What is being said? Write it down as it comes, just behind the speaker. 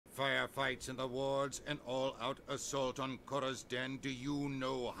firefights in the wards, an all-out assault on Korra's den. Do you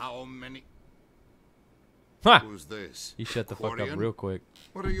know how many... Ha! Who's this? He shut the fuck up Quarian? real quick.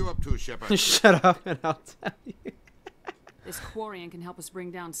 What are you up to, Shepard? Shut up and I'll tell you. This Quarian can help us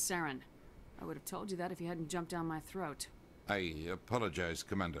bring down Saren. I would have told you that if you hadn't jumped down my throat. I apologize,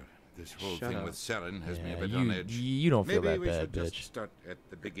 Commander. This whole Shut thing up. with Saren has me a Yeah, bit on edge. you don't feel Maybe that we bad, should just bitch. start at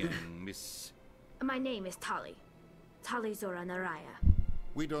the beginning, Miss... My name is Tali. Tali Zora Naraya.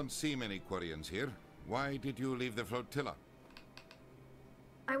 We don't see many Quarians here. Why did you leave the flotilla?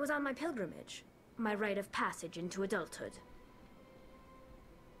 I was on my pilgrimage. My rite of passage into adulthood.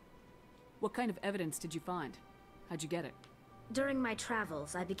 What kind of evidence did you find? How'd you get it? During my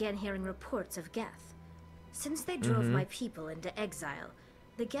travels, I began hearing reports of Geth. Since they drove my people into exile,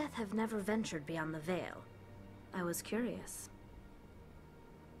 the Geth have never ventured beyond the Veil. I was curious.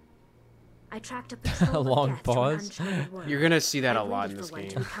 I tracked a patrol Long of Geth to an pause. uncharted world. You're gonna see that I a lot waited in this for one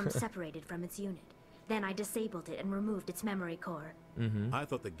game. to become separated from its unit. Then I disabled it and removed its memory core. I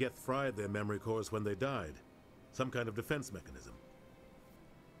thought the Geth fried their memory cores when they died. Some kind of defense mechanism.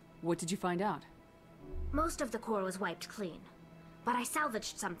 What did you find out? Most of the core was wiped clean, but I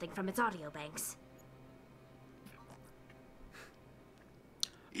salvaged something from its audio banks.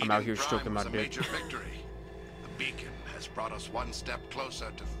 I'm out here stroking my was a dick. major victory. The beacon has brought us one step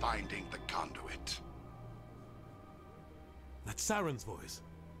closer to finding the conduit. That's Saren's voice.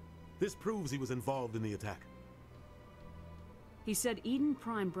 This proves he was involved in the attack. He said Eden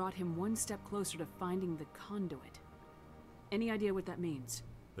Prime brought him one step closer to finding the conduit. Any idea what that means?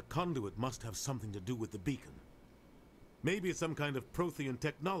 The conduit must have something to do with the beacon. Maybe it's some kind of Prothean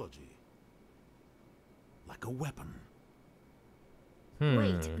technology. Like a weapon.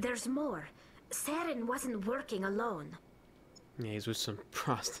 Wait, there's more. Saren wasn't working alone. Yeah, he's with some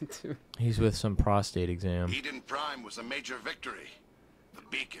prostitute. He's with some prostate exam. Eden Prime was a major victory. The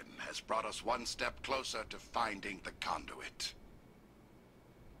beacon has brought us one step closer to finding the conduit.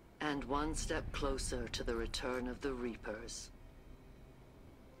 And one step closer to the return of the Reapers.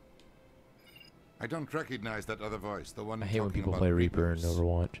 I don't recognize that other voice, the one I hate when talking people about play Reaper in Reapers.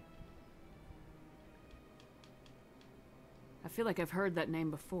 Overwatch. I feel like I've heard that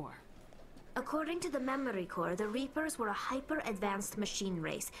name before. According to the memory core, the Reapers were a hyper-advanced machine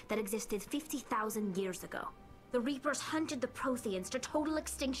race that existed 50,000 years ago. The Reapers hunted the Protheans to total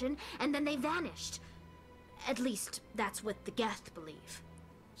extinction, and then they vanished. At least, that's what the Geth believe.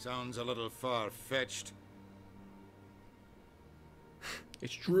 Sounds a little far-fetched.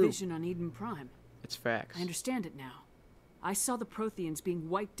 It's true. Vision on Eden Prime. It's facts. I understand it now. I saw the Protheans being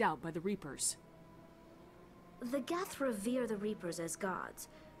wiped out by the Reapers. The Geth revere the Reapers as gods,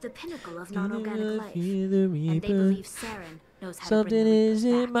 the pinnacle of non-organic life. Feel the And they Reaper. believe Saren knows how to Something bring the is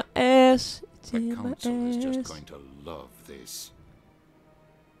Reapers in back. my ass. It's The in my council is just ass. going to love this.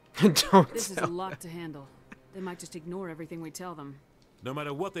 Don't This is a tell. lot to handle. They might just ignore everything we tell them. No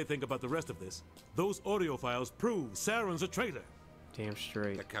matter what they think about the rest of this, those audio files prove Saren's a traitor. Damn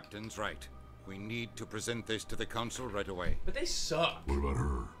straight. The captain's right. We need to present this to the council right away. But they suck. What about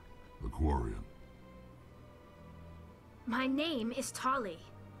her? The Quarian. My name is Tali.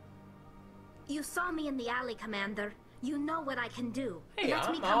 You saw me in the alley, Commander. You know what I can do. Hey,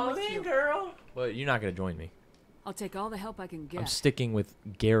 Let me I'm come all with in, you. girl. But you're not gonna join me. I'll take all the help I can get. I'm sticking with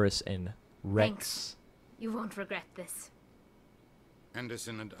Garrus and Rex. Thanks. You won't regret this.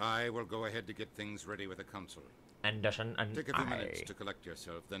 Anderson and I will go ahead to get things ready with the council. Anderson and Take a few minutes to collect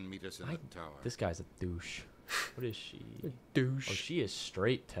yourself, then meet us in the tower. This guy's a douche. What is she? Douche. Oh, she is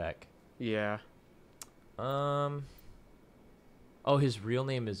straight tech. Yeah. Oh, his real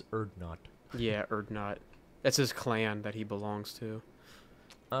name is Erdnot. Yeah, Erdnot. That's his clan that he belongs to.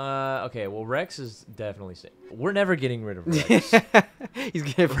 Okay, well, Rex is definitely... We're never getting rid of Rex.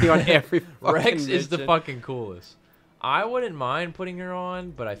 He's gonna be on every Rex is the mission. fucking coolest. I wouldn't mind putting her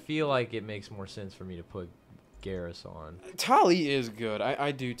on, but I feel like it makes more sense for me to put Garrus on. Tali is good.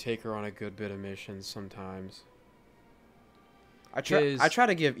 I do take her on a good bit of missions sometimes. I try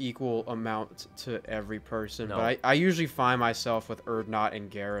to give equal amount to every person, No. but I usually find myself with Erdnot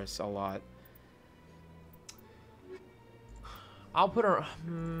and Garrus a lot. I'll put her...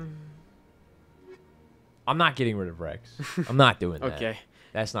 I'm not getting rid of Rex. I'm not doing that. Okay.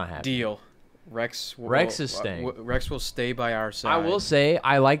 That's not happening. Deal. Rex is staying. Rex will stay by our side. I will say,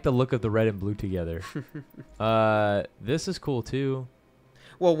 I like the look of the red and blue together. This is cool, too.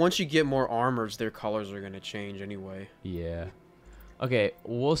 Well, once you get more armors, their colors are going to change anyway. Yeah. Okay,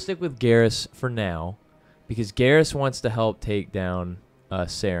 we'll stick with Garrus for now, because Garrus wants to help take down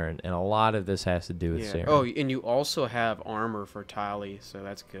Saren, and a lot of this has to do with Saren. Oh, and you also have armor for Tali, so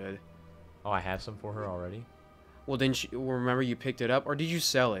that's good. Oh, I have some for her already? Well, then remember you picked it up, or did you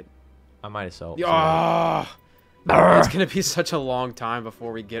sell it? I might have sold. Ah, it's gonna be such a long time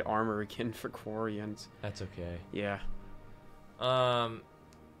before we get armor again for Quarians. That's okay. Yeah.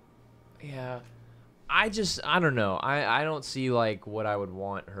 Yeah. I don't know. I don't see like what I would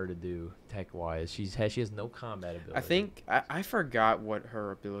want her to do tech wise. She has no combat ability. I think I forgot what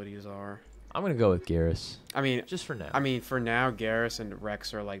her abilities are. I'm gonna go with Garrus. I mean, just for now. I mean, for now, Garrus and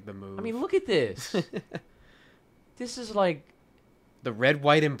Rex are like the move. I mean, look at this. This is like the red,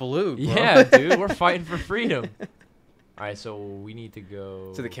 white, and blue. Bro. Yeah, dude, we're fighting for freedom. All right, so we need to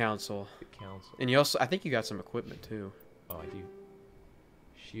go to the council. The council. And you also, I think you got some equipment too. Oh, I do.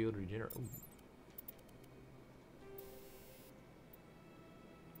 Shield regenerate. Ooh.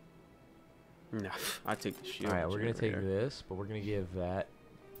 No, I take the shield. All right, we're gonna take this, but we're gonna give that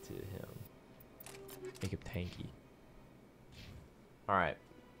to him. Make him tanky. All right.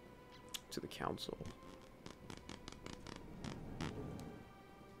 To the council.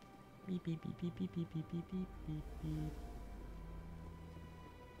 Beep beep beep beep beep beep beep beep beep beep beep.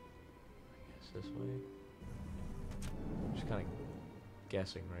 I guess this way. I'm just kind of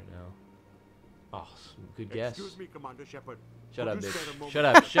guessing right now. Oh, good guess. Excuse me, Commander Shepard. Shut up, bitch. Shut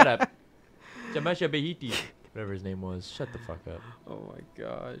up. Shut up. Jamasha Behiti. Whatever his name was. Shut the fuck up. Oh my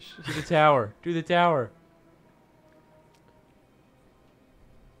gosh. To the tower. To the tower.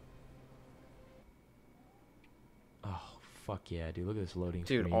 Oh, fuck yeah, dude. Look at this loading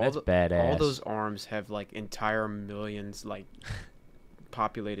screen. That's badass. All those arms have, like, entire millions, like,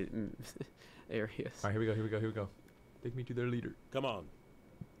 populated areas. Alright, here we go, here we go, here we go. Take me to their leader. Come on.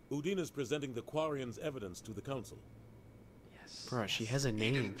 Udine is presenting the Quarians' evidence to the council. Yes. Bro, she has a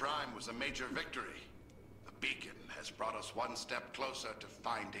name. Eden Prime was a major victory. The beacon has brought us one step closer to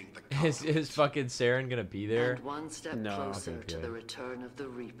finding the conduit. Is fucking Saren gonna be there? And one step closer to the return of the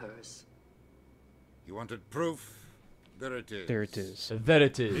Reapers. You wanted proof? There it is. There it is. There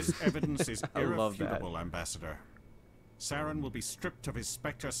it is. This evidence is irrefutable, Ambassador. Saren will be stripped of his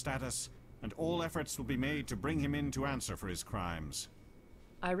Spectre status, and all efforts will be made to bring him in to answer for his crimes.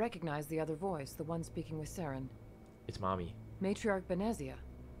 I recognize the other voice, the one speaking with Saren. It's Mommy. Matriarch Benezia.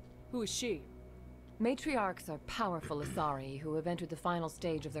 Who is she? Matriarchs are powerful Asari who have entered the final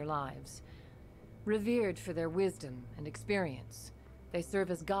stage of their lives. Revered for their wisdom and experience, they serve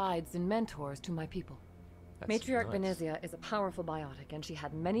as guides and mentors to my people. Matriarch Benezia is a powerful biotic, and she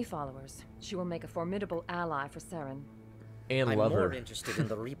had many followers. She will make a formidable ally for Saren. And I'm love her. more interested in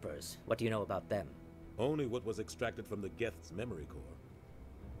the Reapers. What do you know about them? Only what was extracted from the Geth's memory core.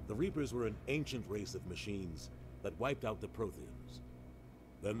 The Reapers were an ancient race of machines that wiped out the Protheans.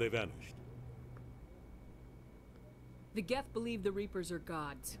 Then they vanished. The Geth believe the Reapers are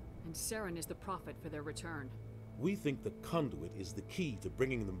gods, and Saren is the prophet for their return. We think the conduit is the key to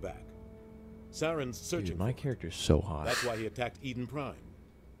bringing them back. Saren's searching. Dude, my character's so hot. That's why he attacked Eden Prime.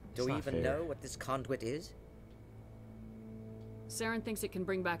 Do we even know what this conduit is? Saren thinks it can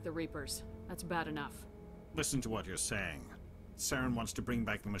bring back the Reapers. That's bad enough. Listen to what you're saying. Saren wants to bring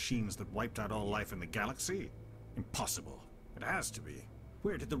back the machines that wiped out all life in the galaxy? Impossible. It has to be.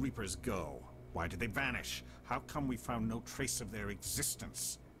 Where did the Reapers go? Why did they vanish? How come we found no trace of their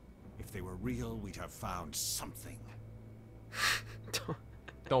existence? If they were real, we'd have found something.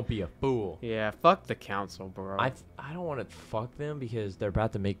 Don't be a fool. Yeah, fuck the council, bro. I don't want to fuck them because they're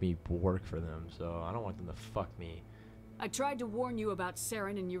about to make me work for them, so I don't want them to fuck me. I tried to warn you about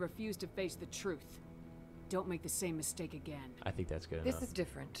Saren and you refused to face the truth. Don't make the same mistake again. I think that's good This enough. is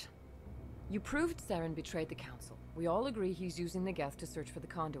different. You proved Saren betrayed the council. We all agree he's using the Geth to search for the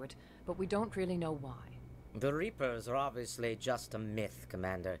conduit, but we don't really know why. The Reapers are obviously just a myth,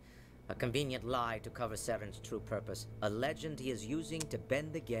 Commander. A convenient lie to cover Saren's true purpose. A legend he is using to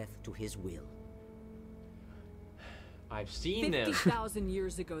bend the Geth to his will. I've seen them. 50,000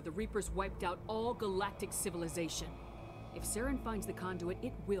 years ago, the Reapers wiped out all galactic civilization. If Saren finds the conduit,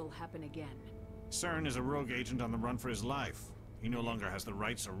 it will happen again. Saren is a rogue agent on the run for his life. He no longer has the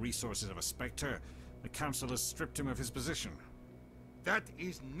rights or resources of a Spectre. The Council has stripped him of his position. That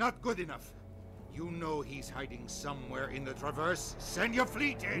is not good enough. You know he's hiding somewhere in the Traverse. Send your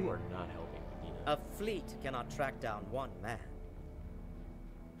fleet in! You are not helping, Nina. A fleet cannot track down one man.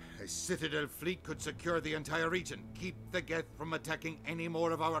 A Citadel fleet could secure the entire region. Keep the Geth from attacking any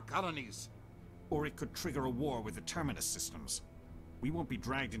more of our colonies. Or it could trigger a war with the Terminus systems. We won't be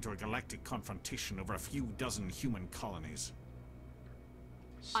dragged into a galactic confrontation over a few dozen human colonies.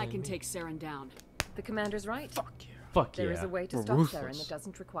 I can take Saren down. The commander's right. Fuck yeah. Fuck yeah. There is a way to We're stop ruthless. Saren that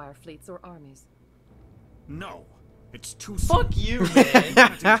doesn't require fleets or armies. No, it's too Fuck soon. you, man.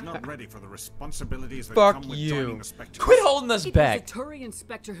 Humanity is not ready for the responsibilities that Fuck come with you. joining the Spectre. Quit holding us It back. was a Turian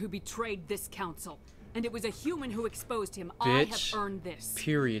Spectre who betrayed this council. And it was a human who exposed him. Bitch. I have earned this.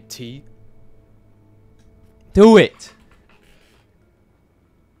 Period, T. Do it.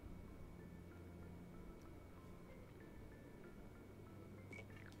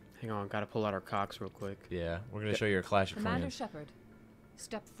 Hang on, gotta pull out our cocks real quick. Yeah, we're gonna show you a clash of Commander clans. Shepard,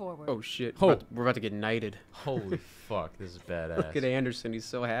 step forward. Oh shit. Oh. We're about to get knighted. Holy fuck, this is badass. Look at Anderson, he's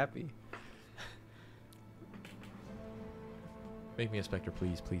so happy. Make me a Spectre,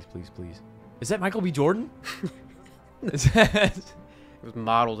 please, please, please, please. Is that Michael B. Jordan? Is that... It was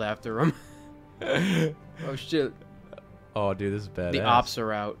modeled after him. Oh shit. Oh, dude, this is badass. The ops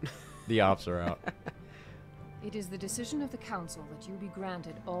are out. The ops are out. It is the decision of the Council that you be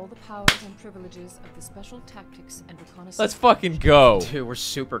granted all the powers and privileges of the Special Tactics and Reconnaissance. Let's fucking go. Dude, we're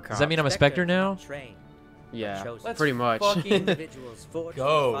super cops. Does that mean I'm a Spectre now? Trained. Yeah, Let's pretty much. Individuals forged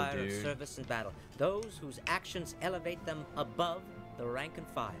Go, in the fire of dude. service and battle. Those whose actions elevate them above the rank and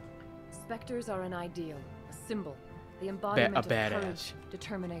file. Spectres are an ideal, a symbol, the embodiment of badass. courage,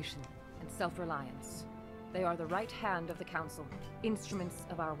 determination, and self-reliance. They are the right hand of the Council, instruments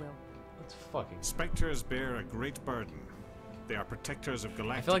of our will. Let's fucking... Spectres bear a great burden. They are protectors of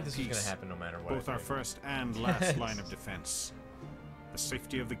galactic I feel like this is peace, gonna happen no matter what. both our first and last line of defense. The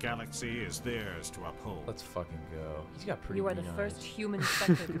safety of the galaxy is theirs to uphold. Let's fucking go. He's got pretty You are the green first eyes. human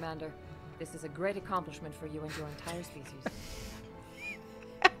Spectre, Commander. This is a great accomplishment for you and your entire species.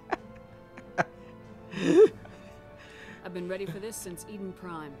 I've been ready for this since Eden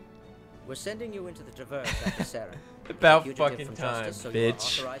Prime. We're sending you into the Traverse after Saren. About Fugitive fucking from time, justice, so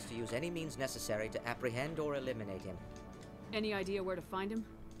bitch. You are authorized to use any means necessary to apprehend or eliminate him. Any idea where to find him?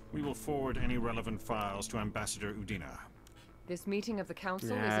 We will forward any relevant files to Ambassador Udina. This meeting of the Council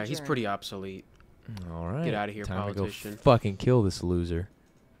is Nah, adjourned. he's pretty obsolete. All right. Get out of here, Time politician. to go fucking kill this loser.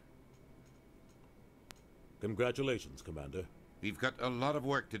 Congratulations, Commander. We've got a lot of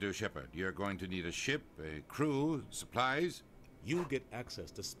work to do, Shepard. You're going to need a ship, a crew, supplies. You get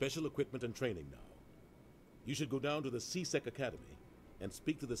access to special equipment and training now. You should go down to the CSEC Academy and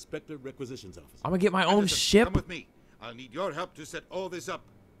speak to the Spectre Requisitions Officer. I'm gonna get my own Anderson, ship. Come with me. I'll need your help to set all this up.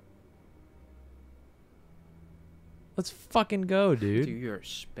 Let's fucking go, dude. Dude, you're a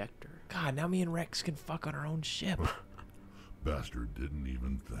Spectre. God, now me and Rex can fuck on our own ship. Bastard didn't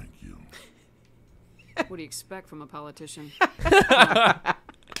even thank you. What do you expect from a politician?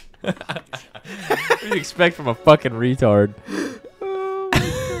 What do you expect from a fucking retard?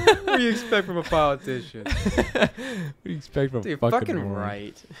 What do you expect from a politician? What do you expect from Dude, a fucking moron?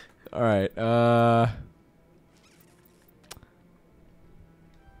 right. All right. Oh.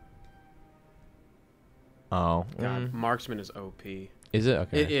 God, marksman is OP. Is it?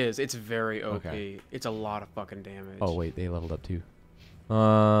 Okay. It is. It's very OP. Okay. It's a lot of fucking damage. Oh wait, they leveled up too.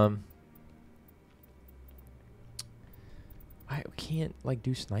 I can't like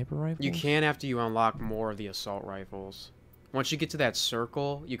do sniper rifles. You can after you unlock more of the assault rifles. Once you get to that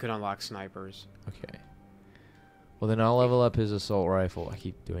circle, you can unlock snipers. Okay. Well, then I'll level up his assault rifle. I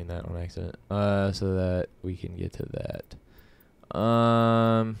keep doing that on accident. So that we can get to that.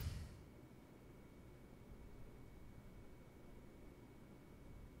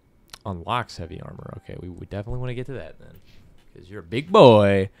 Unlocks heavy armor. Okay, we would definitely want to get to that then. Because you're a big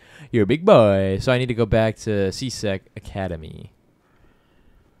boy. You're a big boy. So I need to go back to CSEC Academy.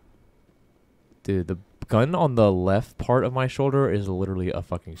 Dude, the gun on the left part of my shoulder is literally a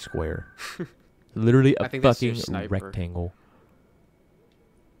fucking square. Literally a fucking rectangle.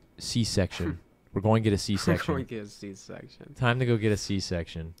 C-section. We're going to get a C-section. We're going to get a C-section. Time to go get a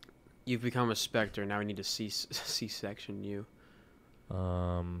C-section. You've become a Spectre. Now we need to C-section you.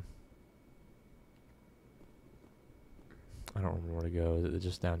 I don't remember where to go. Is it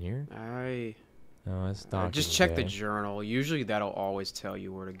just down here? No, it's not. Just check the journal. Usually that'll always tell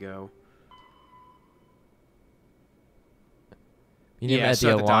you where to go. You need at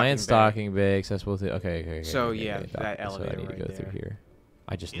the Alliance docking bay accessible to. Okay. So yeah, that elevator so I need to go through here.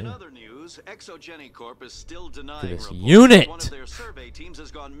 I just knew. In other news, Exogeny Corp is still denying this reports unit. that one of their survey teams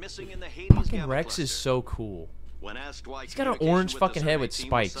has gone missing in the Hades Fucking gamma Rex cluster. is so cool. When asked why He's got an communication orange with the fucking head survey with team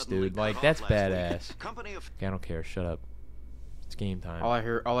was spikes, suddenly dude. cut Like off that's last week, badass. company of Okay, I don't care. Shut up. It's game time. All I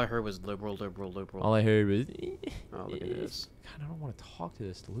heard was liberal. All I heard was. Oh, look at this. God, I don't want to talk to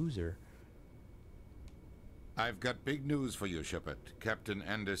this loser. I've got big news for you, Shepard. Captain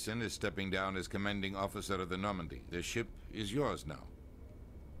Anderson is stepping down as commanding officer of the Normandy. The ship is yours now.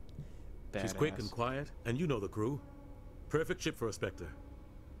 She's quick and quiet, and you know the crew. Perfect ship for a Spectre.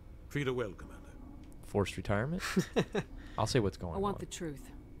 Treat her well, Commander. Forced retirement? I'll say what's going I on. want the truth.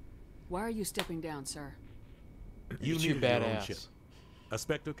 Why are you stepping down, sir? You You're need your own badass. ship. A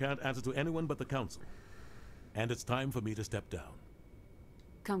Spectre can't answer to anyone but the Council. And it's time for me to step down.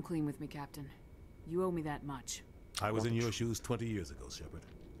 Come clean with me, Captain. You owe me that much. I was in your shoes 20 years ago, Shepard.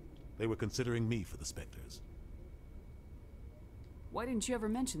 They were considering me for the Spectres. Why didn't you ever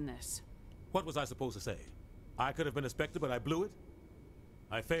mention this? What was I supposed to say? I could have been a Spectre, but I blew it?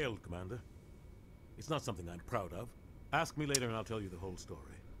 I failed, Commander. It's not something I'm proud of. Ask me later and I'll tell you the whole story.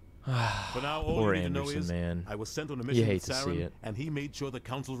 For now, all Poor you need to know Anderson, is man. I was sent on a You mission hate with to see Saren, it. and he made sure the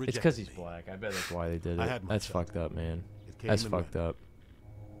Council rejected It's because he's me. black. I bet that's why they did I it. had my That's shot. fucked up, man. It came That's and fucked went. up.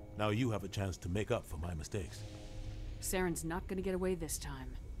 Now you have a chance to make up for my mistakes. Saren's not gonna get away this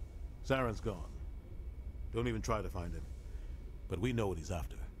time. Saren's gone. Don't even try to find him. But we know what he's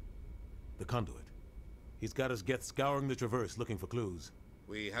after. The conduit. He's got us Geth scouring the Traverse looking for clues.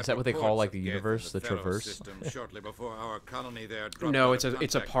 We had Is that what they call, reports like, of the Geth in universe, the Fellow Traverse? system shortly before our colony there dropped No, out of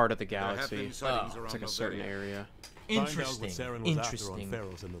it's a contact. part of the There have galaxy. been sightings around It's like a certain Noveria. area. Find out what Interesting. Saren was after on Interesting.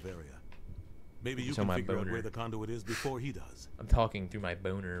 Pharos and Noveria. Maybe you So can my figure out boner. where the conduit is before he does. I'm talking through my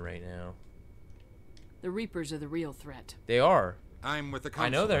boner right now. The Reapers are the real threat. They are. I'm with the I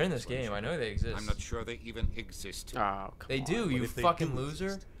know Council they're on in this one, game. I Shepard. know they exist. I'm not sure they even exist. Oh, come They on. do, But you if they fucking do loser.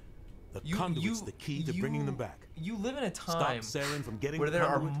 exist, the conduit's the key to bringing them back. You live in a Stop time Saren from getting where the there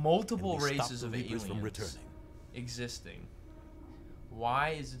are conduit, multiple and we stop races the of Reapers aliens from returning. existing. Why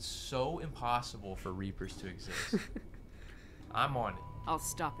is it so impossible for Reapers to exist? I'm on it. I'll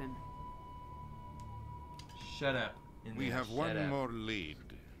stop him. Shut up. We have Shut one up. more lead.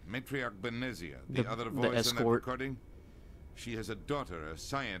 Matriarch Benezia, the other the voice in that escort. recording. She has a daughter, a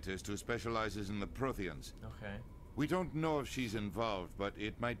scientist who specializes in the Protheans. Okay. We don't know if she's involved, but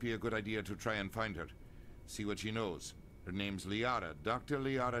it might be a good idea to try and find her. See what she knows. Her name's Liara, Dr.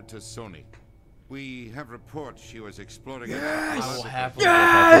 Liara Tassoni. We have reports she was exploring I will happily go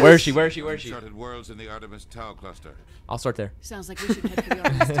talk to her. Where is she? Where is she? Where is she? uncharted worlds in the Artemis Tau cluster. I'll start there. Sounds like we should head for the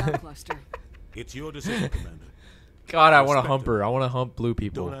Artemis Tau cluster. It's your decision, Commander. God, I want to Respect hump her. her. I want to hump blue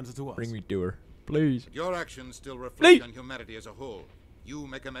people. Don't answer to us. Bring me to her. Please. Your actions still reflect Please. on humanity as a whole. You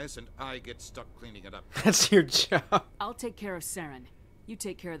make a mess and I get stuck cleaning it up. That's your job. I'll take care of Saren. You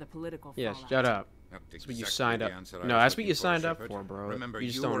take care of the political Yes, fallout. shut up. Not That's what you exactly signed the up. answer I No, was that's what looking you signed up Shepard. for, bro. Remember, You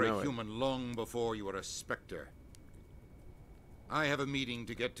just you don't were know a it. human long before you were a Spectre. I have a meeting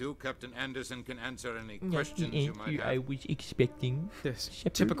to get to. Captain Anderson can answer any questions you might have. was expecting. This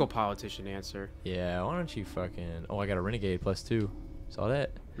typical politician answer. Yeah, why don't you fucking... Oh, I got a Renegade +2. Saw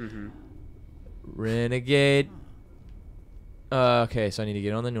that? Mm-hmm. Renegade. Okay, so I need to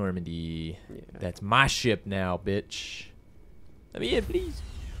get on the Normandy. Yeah. That's my ship now, bitch. Let me in, please.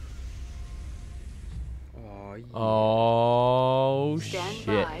 Oh, yeah. Oh, Stand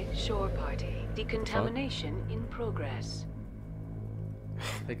shit. by, shore party. Decontamination in progress.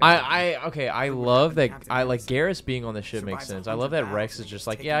 I love that. I like Garrus being on the ship makes sense. I love that Rex is just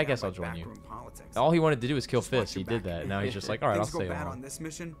like, yeah, I guess I'll join you. All he wanted to do was kill Fist. He did that. Now he's just like, all right, I'll Things go stay bad on. on this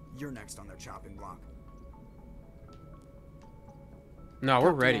mission, you're next on their chopping block. No, we're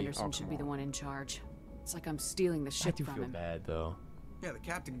Captain ready. Anderson Oh, should come be the on. one in charge. It's like I'm stealing the I ship do from feel him. bad though. Yeah, the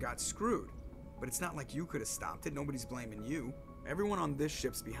captain got screwed. But it's not like you could have stopped it. Nobody's blaming you. Everyone on this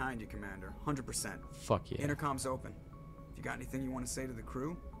ship's behind you, Commander. 100%. Fuck yeah. Intercom's open. If you got anything you want to say to the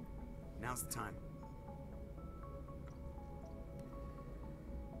crew, now's the time.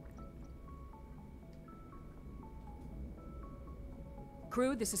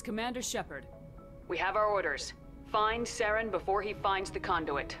 Crew, this is Commander Shepard. We have our orders. Find Saren before he finds the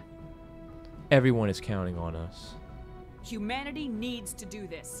conduit. Everyone is counting on us. Humanity needs to do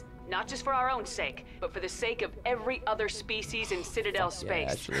this. Not just for our own sake, but for the sake of every other species in Citadel Fuck yeah,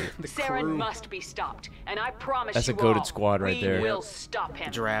 space. actually. Saren must be stopped, and I promise That's a you goated all, squad right we there. will stop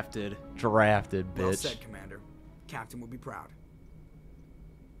him. Drafted. Drafted, Well bitch. said, Commander. Captain will be proud.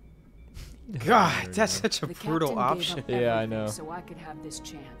 God, that's such a The brutal captain option. gave up Yeah, I everything know. So I could have this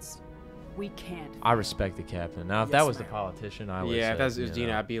chance. We can't. I respect the captain. Now, if Yes, that was the ma'am. politician, I would. Yeah, if that's you Dina,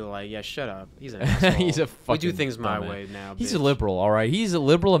 know. I'd be like, yeah, shut up. He's an asshole. He's a fucking. We do things my dumbass. way now. He's a bitch. liberal, all right. He's a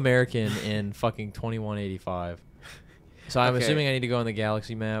liberal American in fucking 2185. So I'm Okay. assuming I need to go on the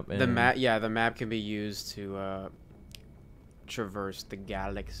galaxy map. And The map, yeah, the map can be used to traverse the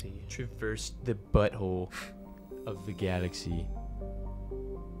galaxy. traverse the butthole of the galaxy.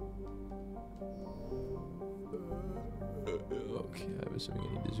 Okay, I'm assuming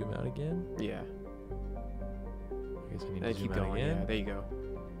I need to zoom out again. Yeah. I guess I need Then to zoom keep out going. again. Yeah, there you go.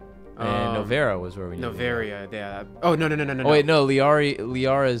 And Novera was where we needed to go. Noveria, yeah. Oh no. Oh wait, no,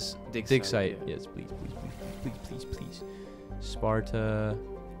 Liara's Dig dig site, site. Yes, please. Sparta,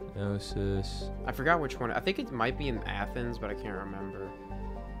 Gnosis. I forgot which one. I think it might be in Athens, but I can't remember.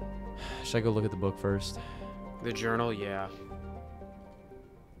 Should I go look at the book first? The journal, yeah.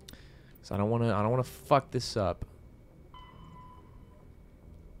 So I don't wanna fuck this up.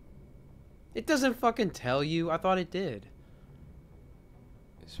 It doesn't fucking tell you. I thought it did.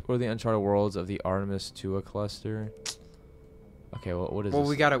 Explore the uncharted worlds of the Artemis 2 cluster. Okay, well, what is well, this?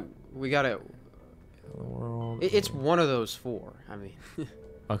 we gotta. World. It's one of those 4. I mean.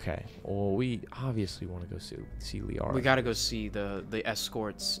 Okay. Well, we obviously want to go see Liara. We gotta go see the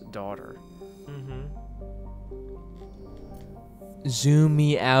escort's daughter. Mm-hmm. Zoom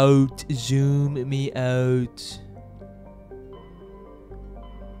me out. Zoom me out.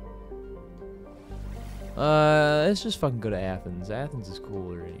 Let's just fucking go to Athens. Athens is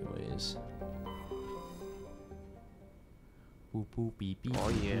cooler anyways. Boop, boop, beep, beep, Oh,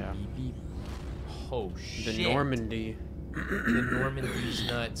 yeah. beep, beep, beep. Oh, shit. The Normandy. The Normandy's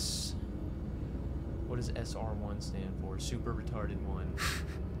nuts. What does SR1 stand for? Super retarded one.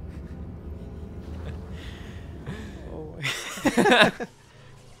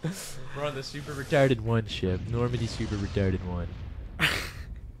 We're on the super retarded 1 ship. Normandy super retarded 1.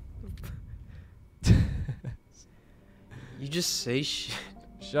 You just say shit.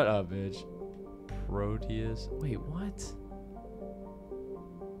 Shut up, bitch. Proteus. Wait, what?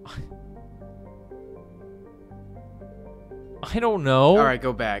 I don't know. All right,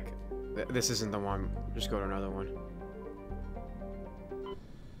 go back. This isn't the one. Just go to another one.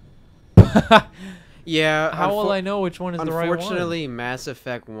 Yeah. How will I know which one is the right one? Unfortunately, Mass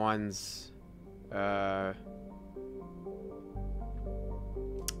Effect 1's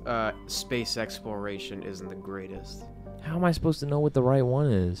space exploration isn't the greatest. How am I supposed to know what the right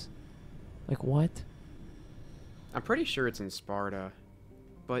one is? Like what? I'm pretty sure it's in Sparta,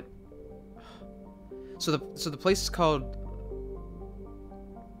 but so the place is called.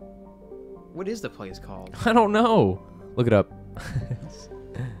 What is the place called? I don't know. Look it up.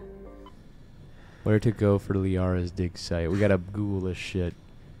 Where to go for Liara's dig site? We gotta Google this shit.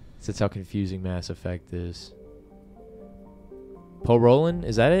 That's how confusing Mass Effect is. Poe Roland?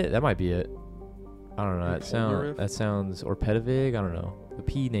 Is that it? That might be it. I don't know. That sounds or Pedovic? I don't know. The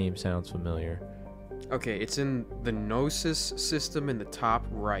P name sounds familiar. Okay, it's in the Gnosis system in the top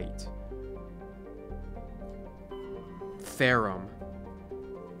right. Therum.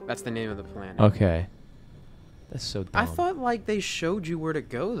 That's the name of the planet. Okay. That's so dumb. I thought like they showed you where to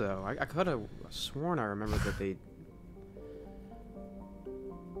go though. I could have sworn I remember that they.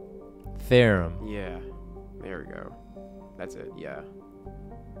 Therum. Yeah. There we go. That's it. Yeah.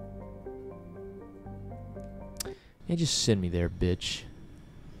 Yeah, just send me there, bitch.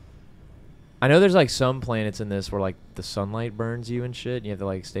 I know there's like some planets in this where like the sunlight burns you and shit. And you have to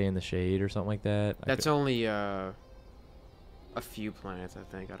like stay in the shade or something like that. That's only a few planets, I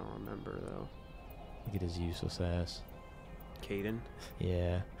think. I don't remember though. Look at his useless ass. Caden?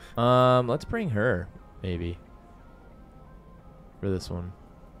 Yeah. Let's bring her, maybe. For this one.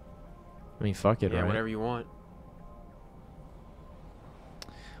 I mean, fuck it, yeah, right? Whatever you want.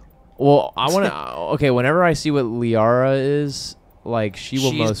 Well, I want to... okay, whenever I see what Liara is, like, she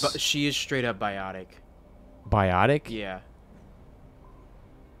is straight up biotic. Biotic? Yeah.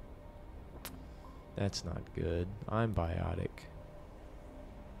 That's not good. I'm biotic.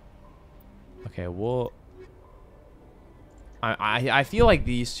 Okay, well... I feel like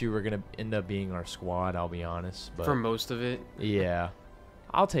these two are going to end up being our squad, I'll be honest. But for most of it? Yeah.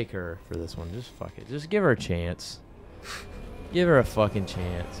 I'll take her for this one. Just fuck it. Just give her a chance. Give her a fucking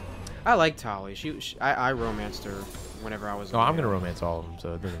chance. I like Tali. I romanced her whenever I was... No, I'm going to romance all of them,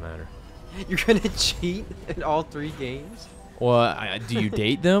 so it doesn't matter. You're going to cheat in all 3 games? Well, do you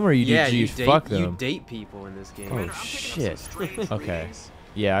date them or you fuck them? You date people in this game. Oh, shit. Okay.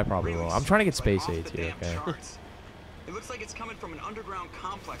 Yeah, I probably will. I'm trying to get space aids here, okay? It looks like it's coming from an underground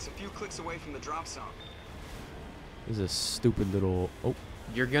complex a few clicks away from the drop zone. This is a stupid little... Oh.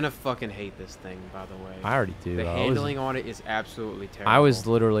 You're gonna fucking hate this thing, by the way. I already do. The handling on it is absolutely terrible. I was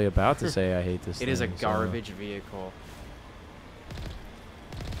literally about to say I hate this thing. It is a garbage vehicle.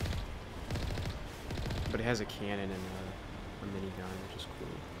 But it has a cannon and a minigun, which is cool.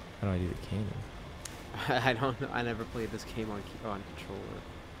 How do I do the cannon? I don't know. I never played this game on controller.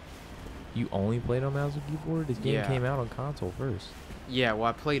 You only played on mouse and keyboard? This game came out on console first. Yeah, well,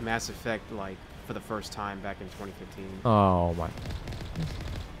 I played Mass Effect, like, for the first time back in 2015. Oh, my...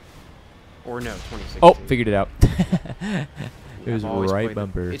 Or no, 2016. Oh, figured it out. It was right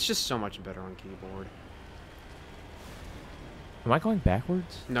bumper. It's just so much better on keyboard. Am I going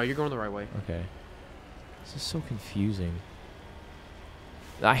backwards? No, you're going the right way. Okay. This is so confusing.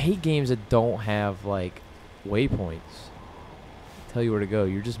 I hate games that don't have, like, waypoints. Tell you where to go.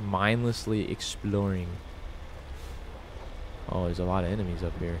 You're just mindlessly exploring. Oh, there's a lot of enemies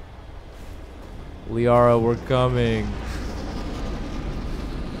up here. Liara, we're coming.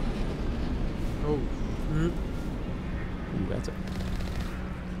 Oh. Ooh, that's a...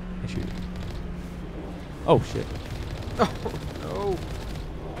 I shoot. Oh shit. Oh no.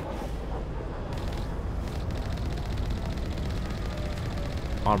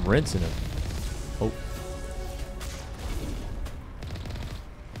 I'm rinsing him. Oh.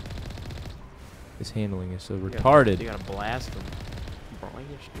 His handling is so retarded. You gotta blast him. Blast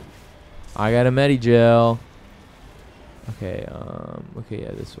him. I got a Medigel. Okay, okay,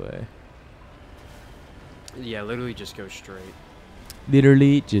 yeah, this way. Yeah, literally just go straight.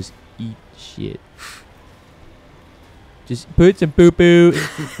 Literally just eat shit. Just put some poo-poo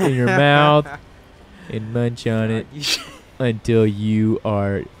in your mouth and munch on it until you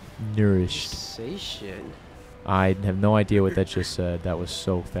are nourished. Say shit. I have no idea what that just said. That was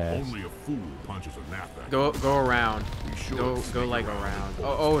so fast. Only a fool punches a napback. Go around. Go like around.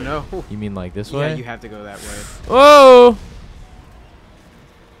 Oh no. You mean like this way? Yeah, you have to go that way. Whoa!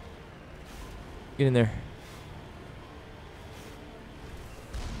 Get in there.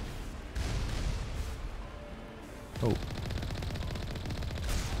 Oh.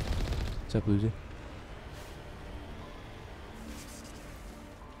 What's up, loser?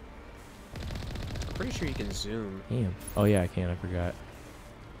 I'm pretty sure you can zoom. Damn. Oh yeah, I can. I forgot.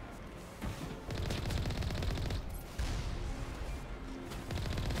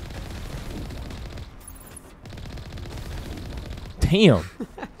 Damn.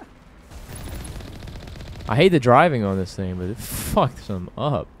 I hate the driving on this thing, but it fucks them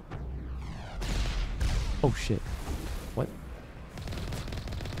up. Oh shit. What?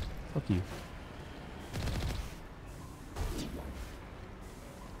 Fuck you.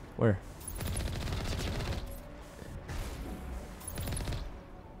 Where?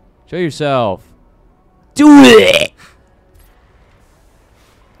 Show yourself. Do it!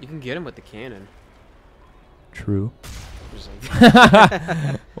 You can get him with the cannon. True. Just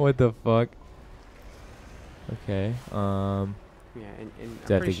like what the fuck? Okay. Yeah, and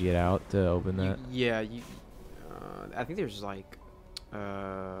do I have to get out to open that? Yeah, you. I think there's like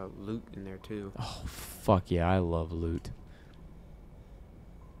loot in there too. Oh fuck yeah! I love loot.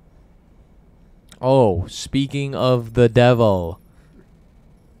 Oh, speaking of the devil.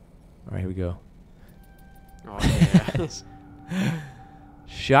 All right, here we go. Oh yeah.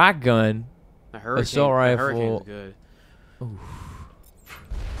 Shotgun. Assault rifle. The hurricane's good. Oof.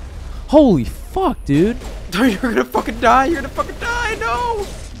 Holy fuck, dude! You're gonna fucking die! You're gonna fucking die! No!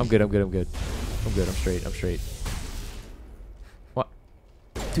 I'm good. I'm good. I'm good. I'm good. I'm straight. I'm straight. What?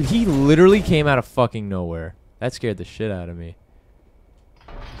 Dude, he literally came out of fucking nowhere. That scared the shit out of me.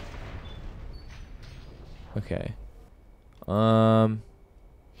 Okay.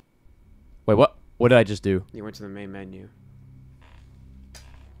 Wait, what? What did I just do? You went to the main menu.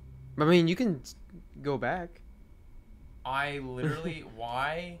 I mean, you can go back. I literally...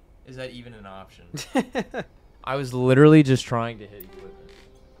 Why is that even an option? I was literally just trying to hit equipment.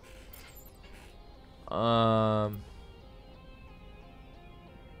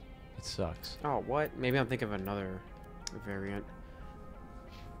 It sucks. Oh, what? Maybe I'm thinking of another variant.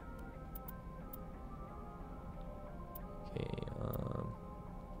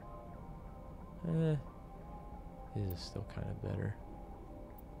 Okay, this is still kind of better.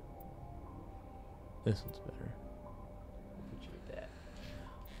 This one's better.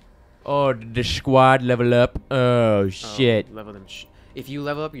 Oh, did the squad level up? Oh, shit. Level them. If you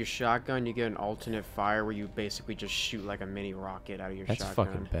level up your shotgun, you get an alternate fire where you basically just shoot like a mini rocket out of your shotgun. That's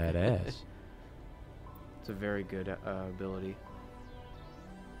fucking badass. It's a very good ability.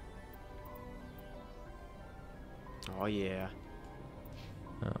 Oh, yeah.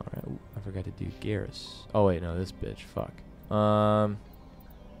 Alright, I forgot to do Garrus. Oh, wait, no, this bitch. Fuck.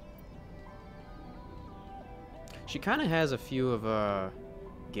 She kind of has a few of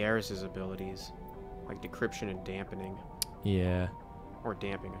Garrus's abilities, like decryption and dampening. Yeah. Or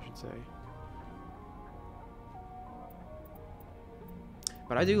damping, I should say.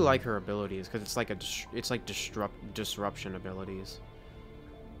 But I do like her abilities because it's like disruption abilities.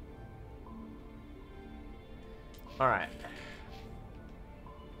 All right.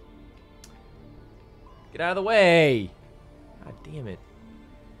 Get out of the way. God damn it.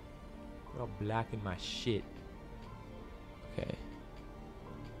 You're all blocking my shit. Okay.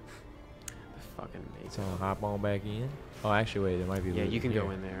 Fucking amazing. So I'll hop on back in. Oh, actually, wait. There might be. Yeah, you can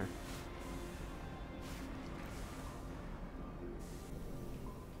go in there.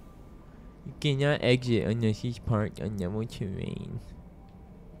 You cannot exit unless he's parked on number terrain.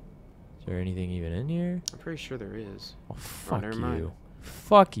 Is there anything even in here? I'm pretty sure there is. Oh, fuck never you. mind.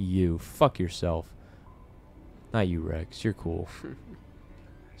 Fuck you. Fuck yourself. Not you, Rex. You're cool.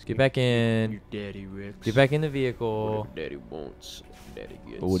 Let's get back in. Your daddy, Rex. Get back in the vehicle. Whatever daddy wants, daddy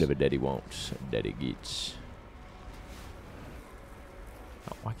gets. Or whatever daddy wants, daddy gets.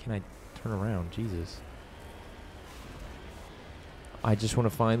 Oh, why can't I turn around? Jesus. I just want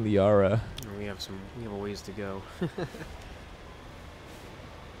to find Liara. We have a ways to go.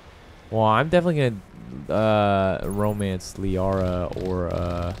 Well, I'm definitely gonna romance Liara or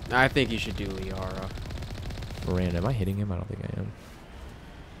I think you should do Liara. Miranda. Am I hitting him? I don't think I am.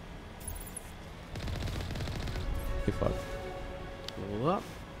 Hey, fuck. Level up.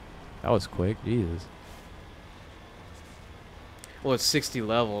 That was quick. Jesus. Well, it's 60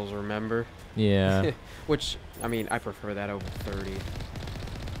 levels, remember? Yeah. Which, I mean, I prefer that over 30.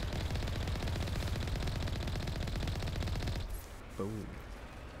 Boom.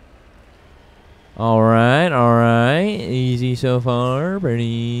 Alright, alright. Easy so far. Pretty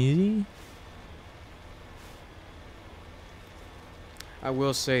easy. I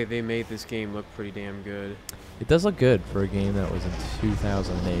will say they made this game look pretty damn good. It does look good for a game that was in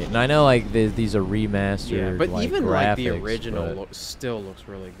 2008. And I know, like, these are remastered, yeah, but like, even, graphics, like, the original still looks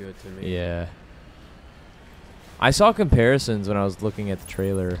really good to me. Yeah. I saw comparisons when I was looking at the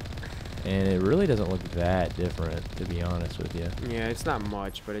trailer, and it really doesn't look that different, to be honest with you. Yeah, it's not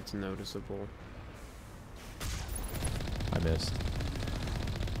much, but it's noticeable. I missed.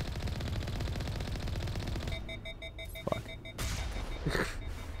 Fuck.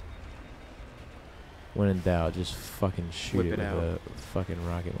 When in doubt, just fucking shoot Whip it it with out. a fucking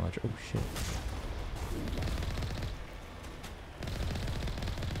rocket launcher. Oh shit.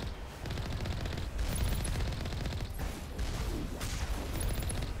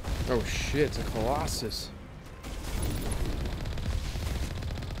 Oh shit, it's a Colossus.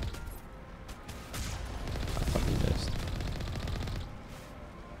 I fucking missed.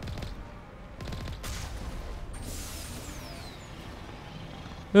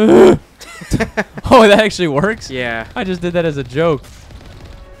 Oh, that actually works? Yeah. I just did that as a joke.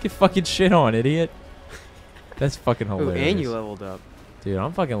 Get fucking shit on, idiot. That's fucking Ooh, hilarious. and you leveled up. Dude,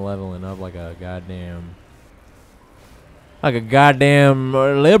 I'm fucking leveling up like a goddamn... Like a goddamn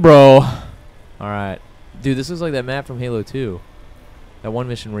liberal. Alright. Dude, this is like that map from Halo 2. That one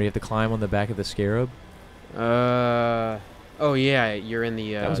mission where you have to climb on the back of the Scarab. Oh yeah, you're in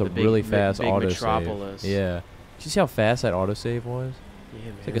the that was a the big, really fast big autosave. metropolis. Yeah. Did you see how fast that autosave was? Yeah,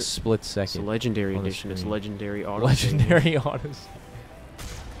 man. It's like a split It's second. a legendary on the edition. It's screen. legendary auto. Legendary autos.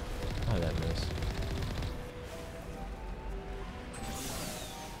 How did that miss?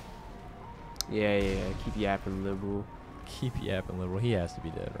 Yeah, yeah, yeah. Keep yapping, liberal. Keep yapping, liberal. He has to be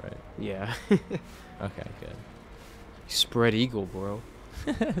dead, right? Yeah. Okay, good. Spread eagle, bro.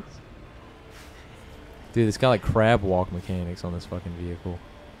 Dude, it's got like crab walk mechanics on this fucking vehicle.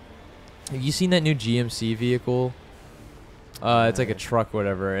 Have you seen that new GMC vehicle? It's like a truck, or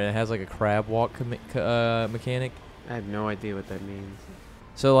whatever, and it has like a crab walk mechanic. I have no idea what that means.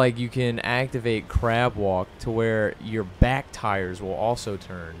 So like you can activate crab walk to where your back tires will also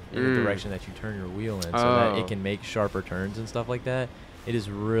turn in the direction that you turn your wheel in, so that it can make sharper turns and stuff like that. It is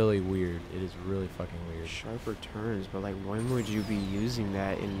really weird. It is really fucking weird. Sharper turns, but like when would you be using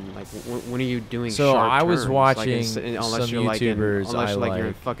that in like when are you doing So sharp I was turns? watching like unless some you're like in, YouTubers unless I you're like you're in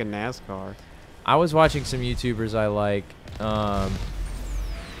like. fucking NASCAR. I was watching some YouTubers I like,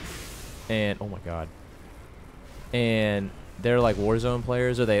 and oh my god, and they're like Warzone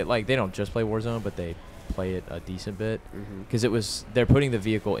players, or they don't just play Warzone, but they play it a decent bit, because they're putting the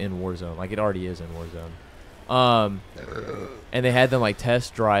vehicle in Warzone, like it already is in Warzone, and they had them like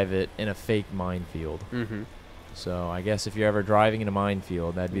test drive it in a fake minefield. So I guess if you're ever driving in a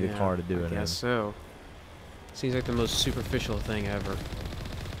minefield, that'd be the car to do it in. I guess so. Seems like the most superficial thing ever.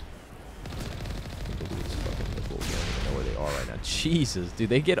 Where they are right now. Jesus, dude,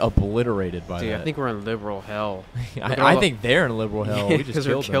 they get obliterated by Dude, that. I think we're in liberal hell. I think they're in liberal hell. Yeah, We just 'cause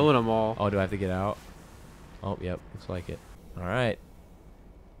we're killing them all. Oh, do I have to get out? Oh, yep, looks like it. All right,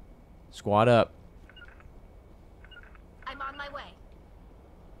 squad up. I'm on my way.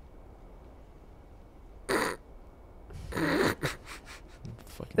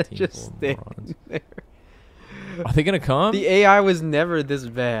 Fucking team Just full of standing morons. there. Are they gonna come? The AI was never this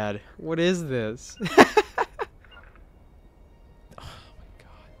bad. What is this?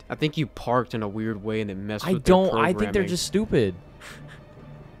 I think you parked in a weird way and it messed with their programming. I think they're just stupid.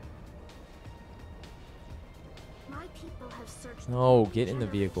 My people have searched No, get in the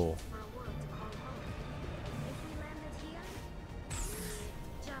vehicle.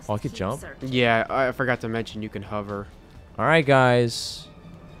 Oh, I could jump? Yeah, I forgot to mention you can hover. All right, guys.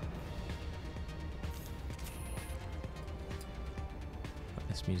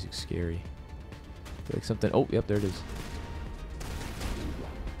 This music's scary. I feel like something. Oh, yep, there it is.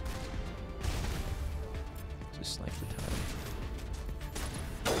 Just snipe the time.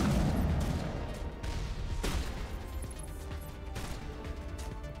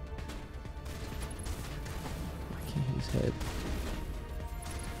 I can't hit his head.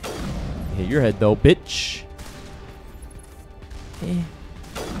 Hit your head though, bitch. Eh.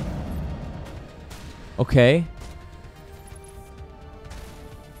 Okay.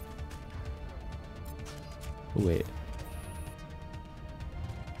 Oh, wait.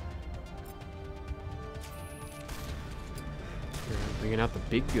 Bringing out the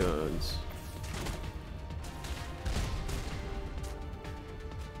big guns.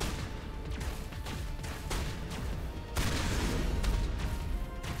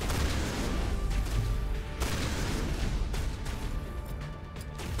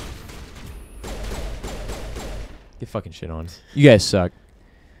 Get fucking shit on. You guys suck.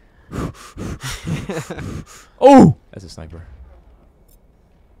 Oh! That's a sniper.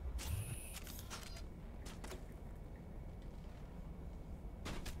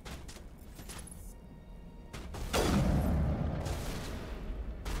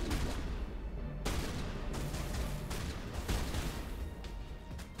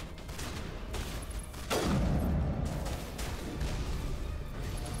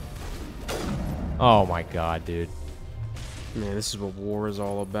 Oh my god, dude. Man, this is what war is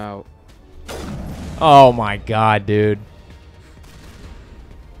all about. Oh my god, dude. Is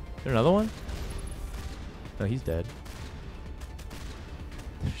there another one? No, he's dead.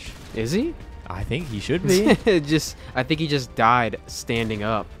 Is he? I think he should be. I think he just died standing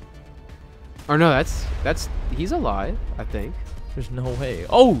up. Or no, that's he's alive, I think. There's no way.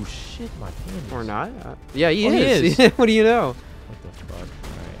 Oh shit, my panties. Or not? Yeah, he is. He is. What do you know? What the fuck? Alright,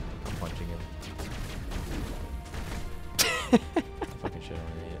 I'm punching him. Fucking shit on an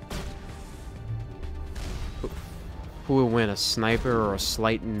idiot. Who will win, a sniper or a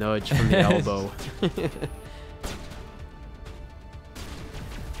slight nudge from the elbow?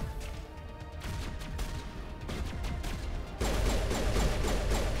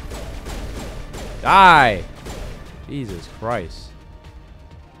 Die! Jesus Christ.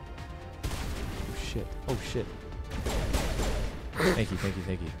 Oh shit. Oh shit. Thank you, thank you,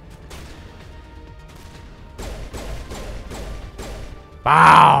 thank you.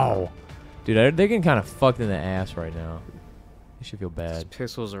 Bow! Dude, they're getting kind of fucked in the ass right now. I should feel bad. These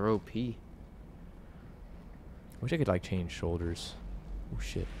pistols are OP. Wish I could like change shoulders. Oh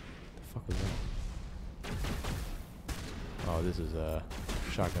shit. The fuck was that? Oh, this is a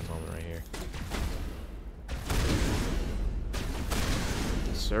shotgun moment right here.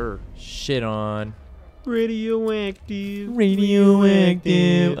 Yes, sir. Shit on. Radioactive.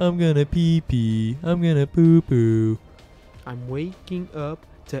 Radioactive. I'm gonna pee pee. I'm gonna poo poo. I'm waking up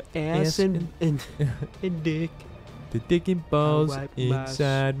to ass and dick. The dick and balls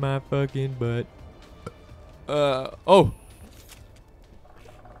inside my fucking butt. Oh.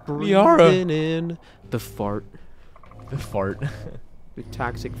 Liara. In the fart. The fart. The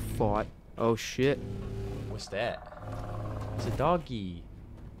toxic fart. Oh shit. What's that? It's a doggy.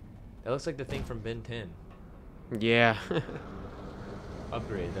 That looks like the thing from Ben 10. Yeah.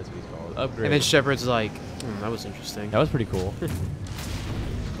 Upgrade, that's what he's called. Upgrade. And then Shepard's like, that was interesting. That was pretty cool. Oh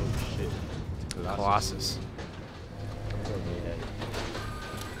shit. Colossus.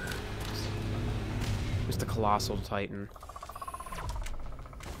 Just the colossal titan.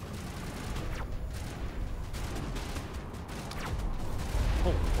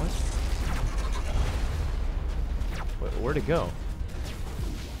 Oh, what? Where'd it go?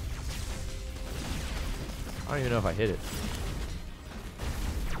 I don't even know if I hit it.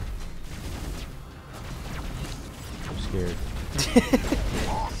 I'm scared.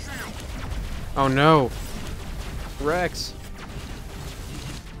 Oh no. Rex.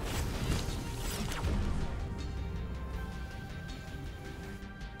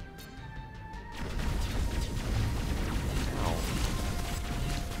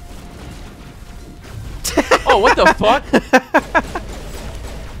 Oh, what the fuck?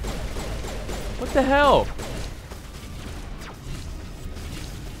 What the hell?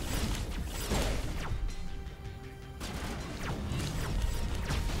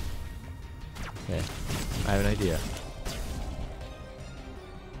 Okay, I have an idea.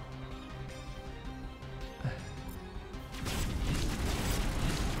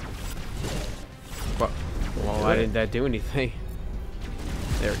 Well, why didn't that do anything?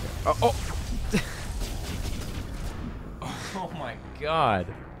 There we go. Oh, oh. Oh my god.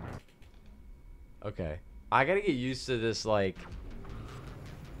 Okay. I gotta get used to this, like,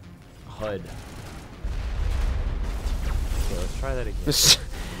 HUD. Okay, let's try that again.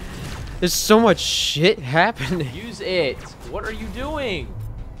 There's so much shit happening. Use it. What are you doing?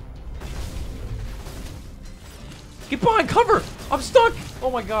 Get behind cover. I'm stuck.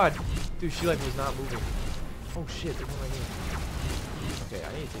 Oh my god. Dude, she like was not moving. Oh shit, there's one right here. Okay,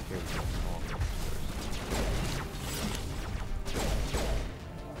 I need to take care of this small thing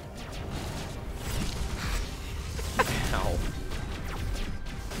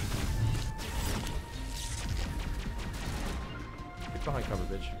Cover,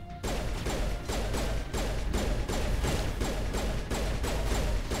 bitch.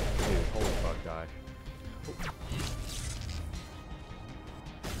 Dude, holy fuck, die. Oh.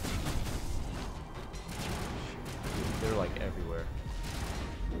 They're like everywhere.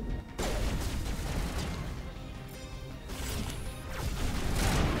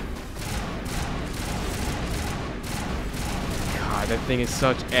 God, that thing is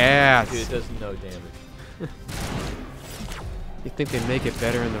such ass. Dude, it does no damage. You think they make it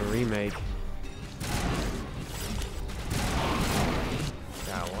better in the remake?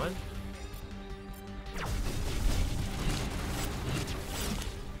 Got one.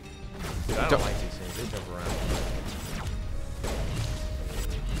 Dude, I don't like these things. They jump around.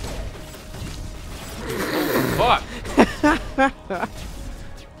 Dude, holy fuck!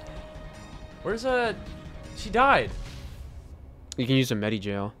 Where's she died. You can use a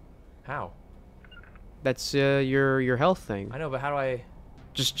Medi-Jail. How? That's your health thing. I know, but how do I?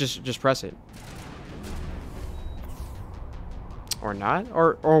 Just press it. Or not?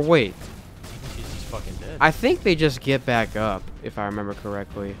 Or wait. She's just fucking dead. I think they just get back up, if I remember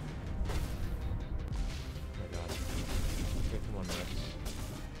correctly. Oh my god. Okay, come on, Max.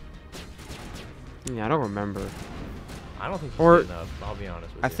 Yeah, I don't remember. I don't think she's Or good enough. I'll be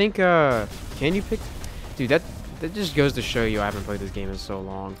honest with you. I think can you pick? Dude, that just goes to show you I haven't played this game in so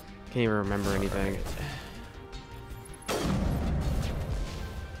long. Can't even remember anything. Right.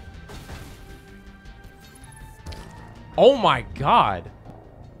 Oh my god!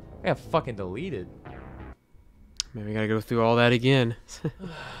 I got fucking deleted. Maybe we gotta go through all that again. Shit,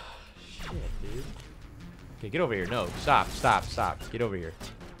 dude. Okay, get over here. No, stop. Get over here.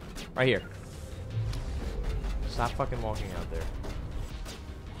 Right here. Stop fucking walking out there.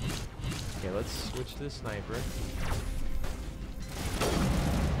 Okay, let's switch to the sniper.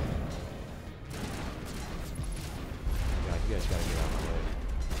 God, you guys gotta get out of my way.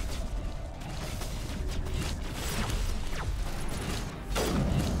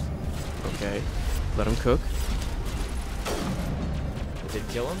 Okay, let him cook. It didn't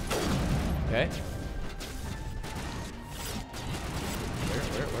kill him? Okay.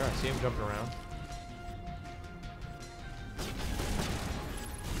 Where? I see him jumping around.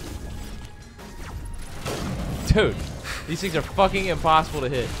 Dude, these things are fucking impossible to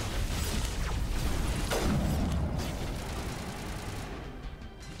hit.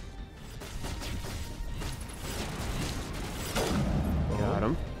 Got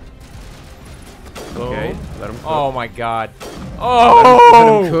him. Boom. Okay, let him cook. Oh my god. Oh!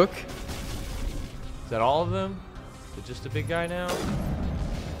 Let him cook. Is that all of them? Is it just a big guy now?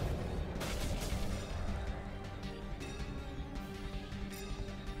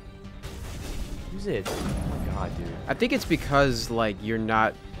 Who's it? Oh my god, dude. I think it's because like you're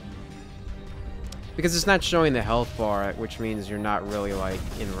not, because it's not showing the health bar, which means you're not really like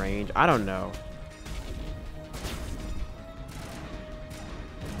in range. I don't know.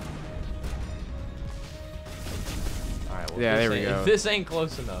 Alright, well, yeah, there we go. If this ain't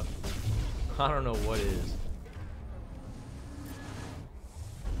close enough, I don't know what is.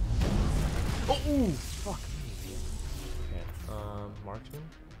 Oh, ooh, fuck me. Okay, marksman.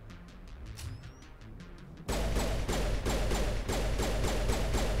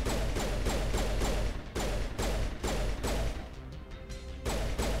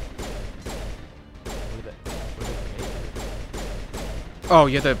 Oh,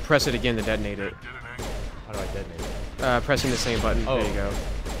 you have to press it again to detonate it. How do I detonate it? Pressing the same button. Oh. There you go.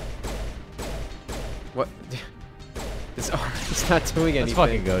 What? It's not doing anything. Let's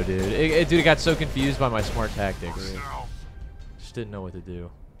fucking go, dude. Dude, it got so confused by my smart tactics. Just didn't know what to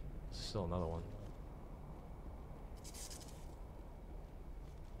do. Still another one.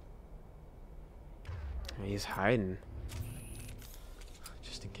 He's hiding.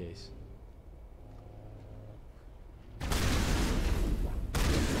 Just in case.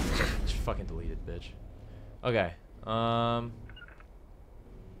 Just fucking deleted, bitch. Okay. I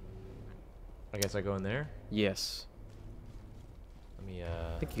guess I go in there. Yes. Let me.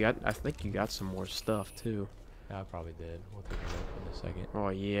 I think you got some more stuff too. Yeah, I probably did. We'll take a look in a second. Oh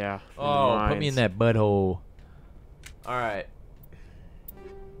yeah. Oh, put me in that butthole. All right.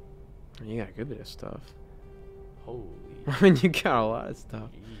 You got a good bit of stuff. Holy. I mean, you got a lot of stuff.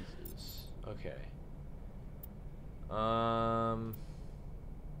 Jesus. Okay. Got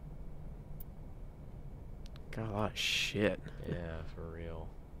a lot of shit. Yeah, for real.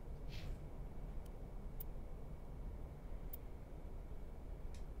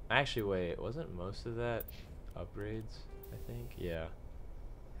 Actually, wait. Wasn't most of that upgrades? I think. Yeah.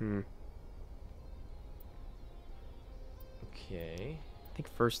 Okay. I think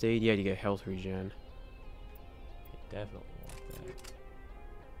first aid. Yeah, you get health regen. Definitely want that.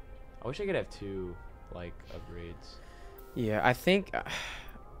 I wish I could have 2 like upgrades. Yeah, I think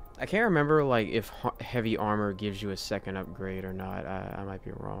I can't remember like if heavy armor gives you a second upgrade or not. I might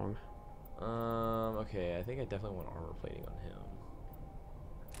be wrong. Okay, I think I definitely want armor plating on him.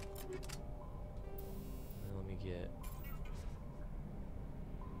 Let me get.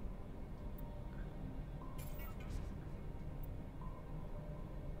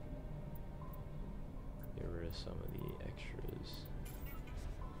 Get rid of some of the extras.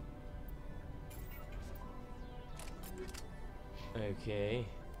 Okay.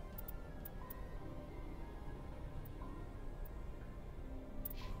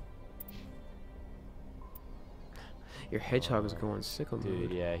 Your hedgehog is going sickle mode.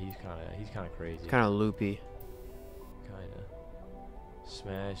 Dude, yeah, he's kind of crazy. Kind of loopy. Kind of.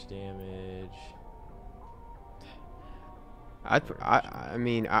 Smash damage. I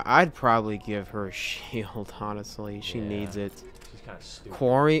mean, I'd probably give her a shield. Honestly, she needs it. She's kind of stupid.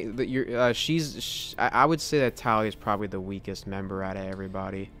 Quarry, I would say that Talia is probably the weakest member out of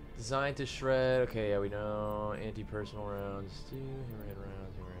everybody. Designed to shred. Okay, yeah, we know. Anti-personal rounds. Hammerhead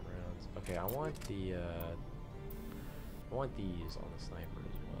rounds. Okay, I want the. I want these on the sniper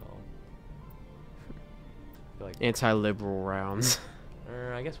as well. I feel like anti-liberal rounds.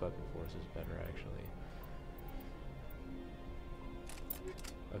 I guess weapon force is better actually.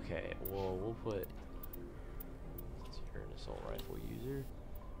 Okay, well we'll put. Since you're an assault rifle user.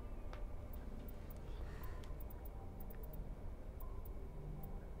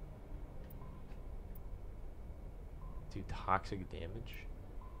 Do toxic damage.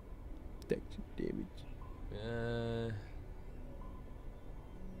 Toxic damage.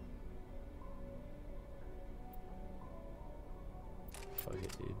 Fuck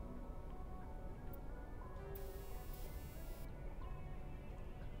it, dude.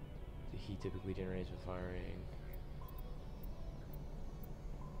 The heat typically generates with firing.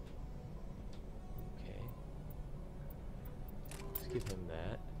 Okay. Let's give him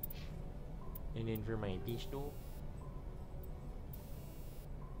that. And then for my pistol.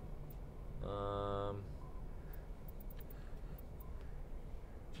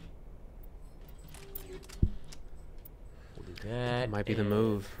 We'll do that. Might be the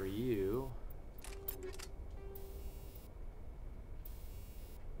move for you.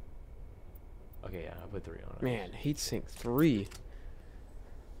 Okay, yeah, I'll put 3 on it. Man, heat sink 3.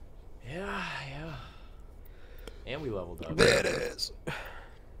 Yeah. And we leveled up. Badass.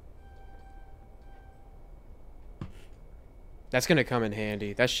 That's gonna come in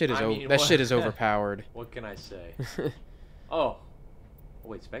handy. That shit is that shit is overpowered. What can I say? Oh,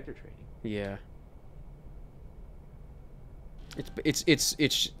 wait, Spectre training. Yeah.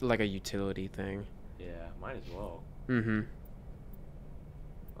 It's like a utility thing. Yeah, might as well. Mm-hmm.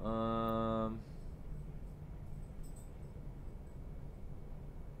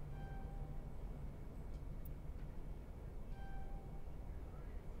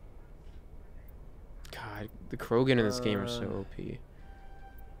 God, the Krogan in this game are so OP. They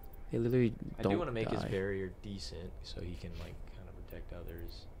literally don't I do want to make die. his barrier decent so he can like kind of protect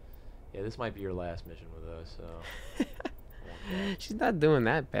others. Yeah, this might be your last mission with us, so. She's not doing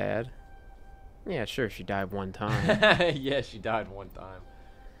that bad. Yeah, sure, she died one time. Yeah, she died one time.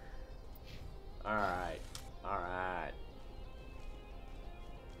 Alright. How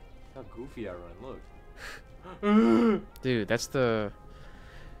goofy I run, look. Dude, that's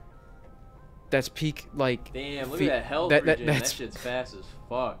peak, like... Damn, look at that health regen. That shit's fast as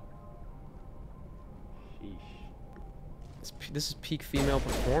fuck. Sheesh. This is peak female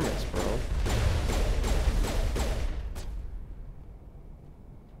performance, bro.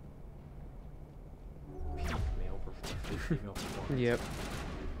 Yep.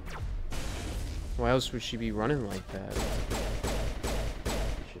 Why else would she be running like that?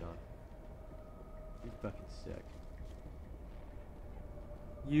 Shit on. You fucking sick.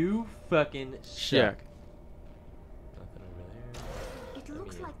 You fucking suck. Nothing over there. It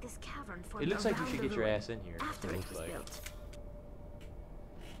looks like this cavern It looks like you should get your ass in here. After it was like. built.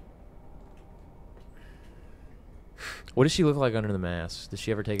 What does she look like under the mask? Does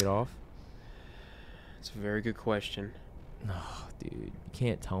she ever take it off? It's a very good question. No, dude, you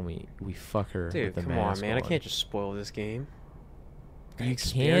can't tell me we fuck her Dude, with the come mask on, man. I can't just spoil this game. You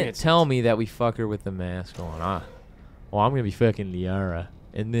can't tell me that we fuck her with the mask on. Well, I'm gonna be fucking Liara,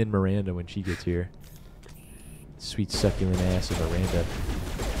 and then Miranda when she gets here. Sweet succulent ass of Miranda.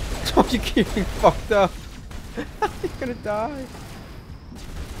 Oh, you're getting fucked up. You're gonna die.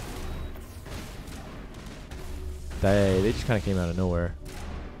 They just kind of came out of nowhere.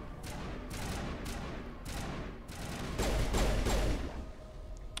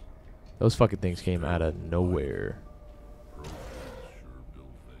 Those fucking things came out of nowhere.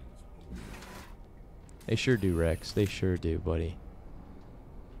 They sure do, Rex. They sure do, buddy.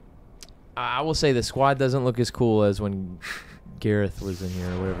 I will say the squad doesn't look as cool as when Gareth was in here,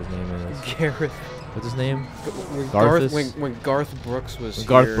 or whatever his name is. Gareth. What's his name? When Garth Brooks was when here.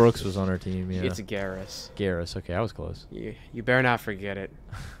 Garth Brooks was on our team, yeah. It's Garrus. Garrus. Okay, I was close. You better not forget it.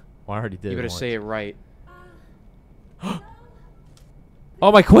 Well, I already did. You better say it right.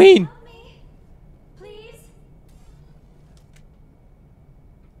 Oh, my queen! Please?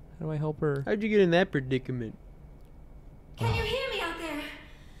 How do I help her? How'd you get in that predicament? Can you hear me out there?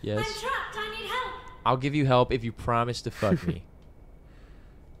 Yes. I'm trapped. I need help. I'll give you help if you promise to fuck me.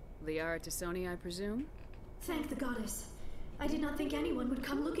 Liara Tassoni, I presume? Thank the goddess. I did not think anyone would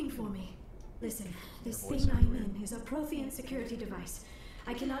come looking for me. Listen, this thing I'm in is a Prothean security device.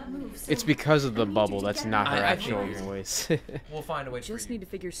 I cannot move. So it's because of the bubble. That's not her I actual figured. voice. We'll find a way. Just need to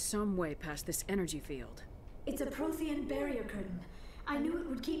figure some way past this energy field. It's a Prothean barrier curtain. I knew it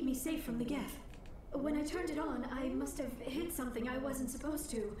would keep me safe from the Geth. When I turned it on, I must have hit something I wasn't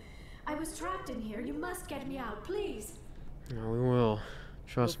supposed to. I was trapped in here. You must get me out, please. No, we will.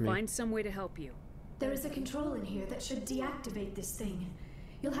 Trust we'll me. Find some way to help you. There is a control in here that should deactivate this thing.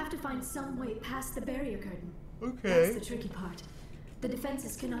 You'll have to find some way past the barrier curtain. Okay. That's the tricky part. The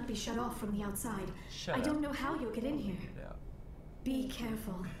defenses cannot be shut off from the outside. I don't know how you'll get in here. Yeah. Be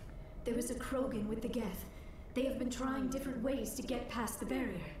careful. There is a Krogan with the Geth. They have been trying different ways to get past the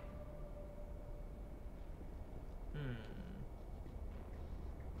barrier.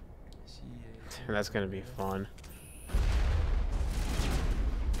 That's gonna be fun.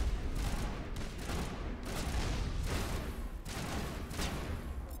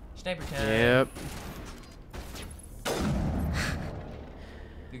 Sniper time. Yep.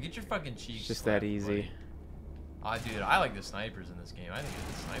 Dude, get your fucking cheeks. It's just that easy. Dude, I like the snipers in this game. I think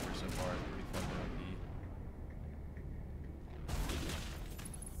the snipers so far are pretty fucking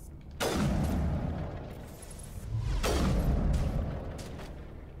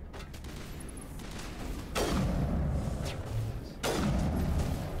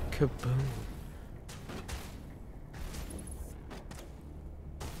Kaboom.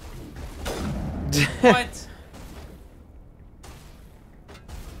 What?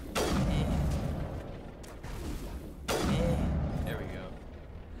 There we go.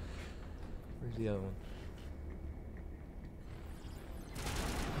 Where's the other one?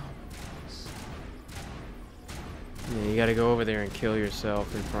 Yeah, you gotta go over there and kill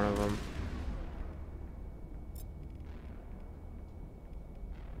yourself in front of them.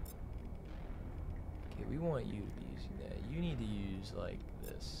 Okay, we want you to be using that. You need to use like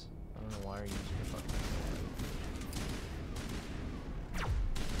this. I don't know why you're using the fucking.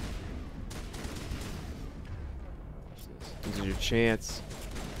 This is your chance.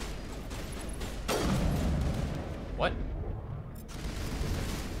 What?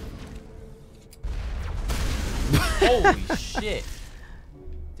 Holy shit!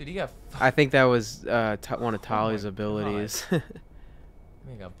 Dude, he got. I think that was one of Tali's abilities. I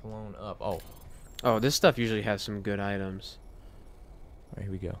got blown up. Oh. Oh, this stuff usually has some good items. Alright,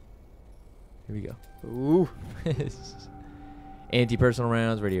 here we go. Here we go. Ooh. Anti-personal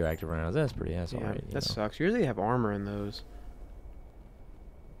rounds, radioactive rounds. That's pretty. That's Yeah, alright. that sucks. Usually they have armor in those.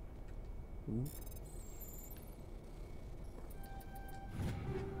 Ooh.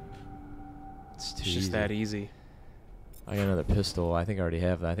 It's too just that easy. I got another pistol. I think I already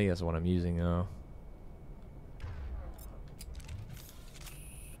have that. I think that's what I'm using though.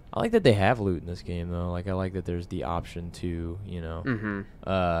 I like that they have loot in this game though. Like I like that there's the option to, you know,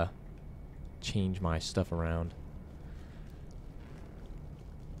 change my stuff around.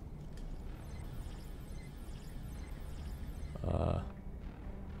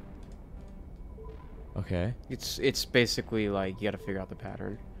 Okay. It's basically like you got to figure out the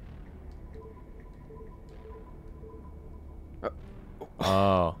pattern.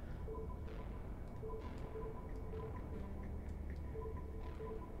 Oh.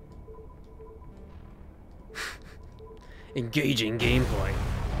 Engaging gameplay.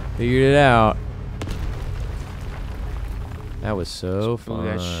 Figured it out. That was so Just blew fun.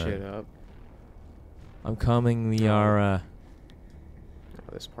 that shit up. I'm coming, Liara.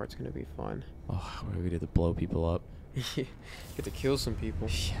 Oh, this part's gonna be fun. Oh, we get to blow people up. Get to kill some people.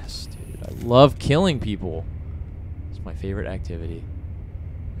 Yes, dude. I love killing people. It's my favorite activity.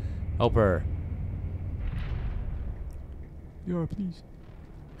 Help her. Liara, please.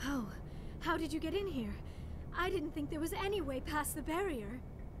 Oh, how did you get in here? I didn't think there was any way past the barrier.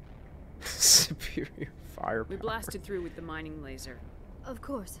 Superior firepower. We blasted through with the mining laser. Of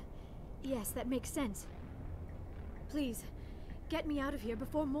course. Yes, that makes sense. Please, get me out of here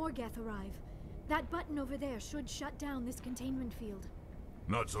before more Geth arrive. That button over there should shut down this containment field.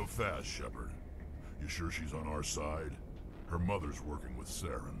 Not so fast, Shepard. You sure she's on our side? Her mother's working with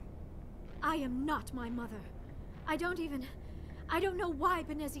Saren. I am not my mother. I don't know why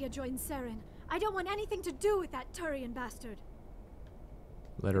Benezia joined Saren. I don't want anything to do with that Turian bastard.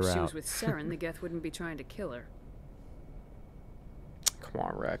 Let her If out. she was with Saren, the Geth wouldn't be trying to kill her. Come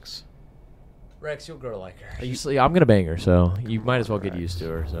on, Rex. Rex, you'll grow like her. I'm gonna bang her, so you might as well get used to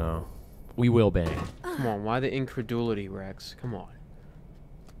her. So we will bang. Come on, why the incredulity, Rex? Come on.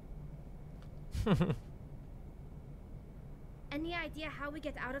 Any idea how we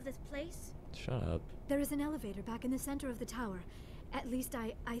get out of this place? Shut up. There is an elevator back in the center of the tower. At least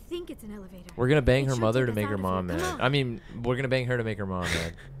I think it's an elevator. We're gonna bang It her should mother take to us make her out of mom here. mad. Come on. I mean, we're gonna bang her to make her mom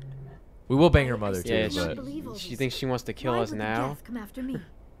mad. We will bang her mother too, Yeah, but she thinks she wants to kill Why us would now. The Geth come after me?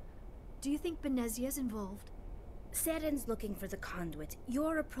 Do you think Benezia's involved? Saren's looking for the conduit.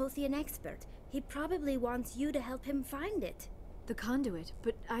 You're a Prothean expert. He probably wants you to help him find it. The conduit,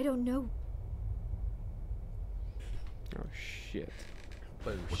 but I don't know. Oh shit.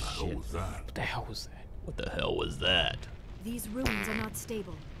 What the hell was that? What the hell was that? What the hell was that? These ruins are not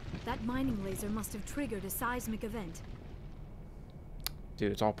stable. That mining laser must have triggered a seismic event.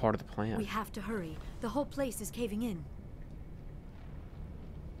 Dude, it's all part of the plan. We have to hurry. The whole place is caving in.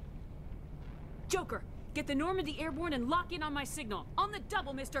 Joker, get the Normandy airborne and lock in on my signal. On the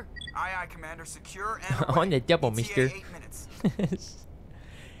double, mister. Aye, aye, Commander. Secure and On the double, ETA mister. 8 minutes.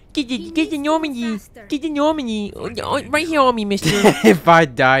 Get the Normandy. Get the Normandy. Right here on me, mister. If I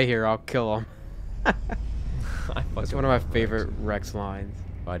die here, I'll kill him. That's That's one of my favorite Rex lines.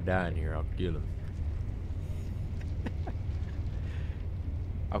 If I die in here, I'll kill him.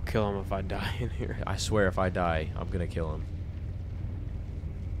 I'll kill him if I die in here. I swear, if I die, I'm gonna kill him.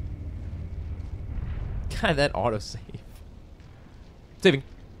 God, that autosave. Saving.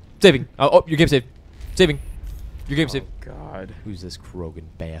 Saving. Oh, your game saved. Saving. Your game saved. God. Who's this Krogan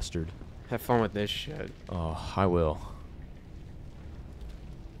bastard? Have fun with this shit. Oh, I will.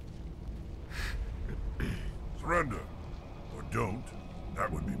 Surrender. Or don't.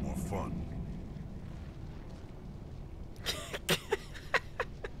 That would be more fun.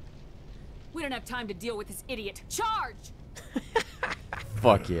 We don't have time to deal with this idiot. Charge!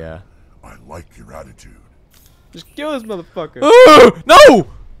 Fuck yeah. I like your attitude. Just kill this motherfucker. No!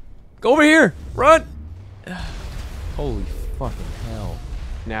 Go over here. Run. Holy fucking hell.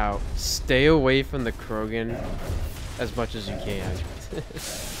 Now, stay away from the Krogan as much as you can.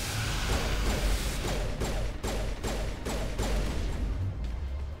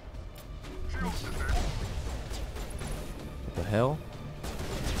 What the hell?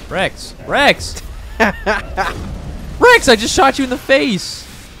 Rex! Rex! Rex, I just shot you in the face!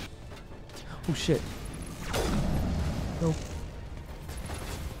 Oh shit. No.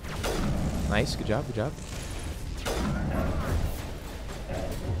 Nice, good job, good job.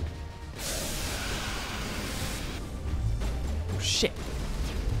 Oh shit.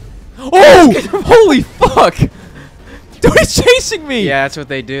 Oh! Holy fuck! Dude, he's chasing me! Yeah, that's what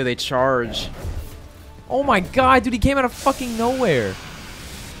they do. They charge. Oh my god, dude, he came out of fucking nowhere.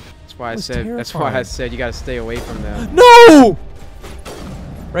 That's why I said. That's why I said you gotta stay away from them. No!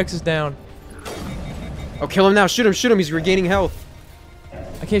 Rex is down. Oh, kill him now! Shoot him! Shoot him! He's regaining health.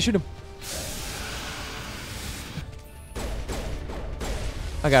 I can't shoot him.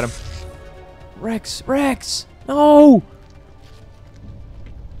 I got him. Rex! Rex! No!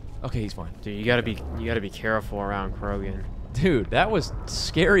 Okay, he's fine. Dude, you gotta be careful around Krogan. Dude, that was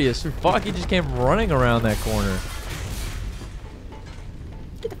scary as fuck. He just came running around that corner.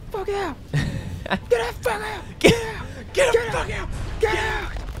 Get the fuck out! Get the fuck out! Get out! Get the fuck out! Get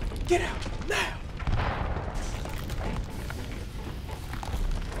out! Get out now!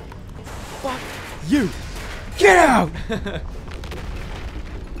 Fuck you! Get out!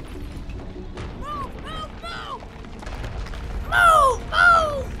 Move!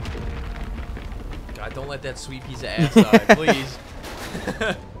 God, don't let that sweet piece of ass die, please.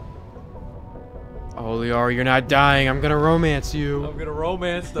 Oh, Liara, you're not dying. I'm gonna romance you. I'm gonna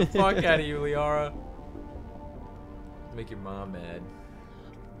romance the fuck out of you, Liara. Make your mom mad.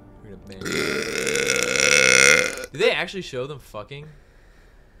 We're gonna bang. Did they actually show them fucking?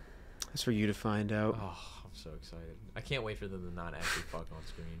 That's for you to find out. Oh, I'm so excited. I can't wait for them to not actually fuck on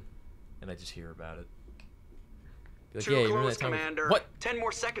screen. And I just hear about it. Be like, Too yeah, you remember close, that time Commander. What? 10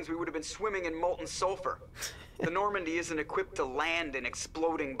 more seconds, we would have been swimming in molten sulfur. The Normandy isn't equipped to land in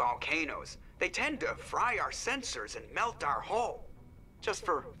exploding volcanoes. They tend to fry our sensors and melt our hull. Just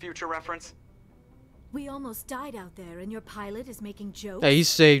for future reference. We almost died out there, and your pilot is making jokes. Hey, he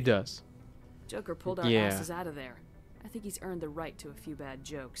saved us. Joker pulled our asses out of there. I think he's earned the right to a few bad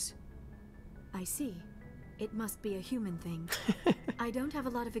jokes. I see. It must be a human thing. I don't have a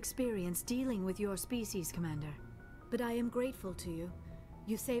lot of experience dealing with your species, Commander. But I am grateful to you.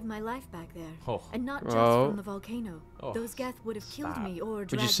 You saved my life back there. Oh. And not just from the volcano. Oh. Those Geth would have killed me or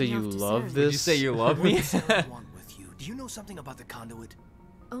dragged Would you say me you off to love Cern. this? Would you say you love me? Want with you. Do you know something about the conduit?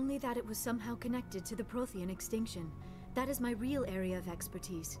 Only that it was somehow connected to the Prothean extinction. That is my real area of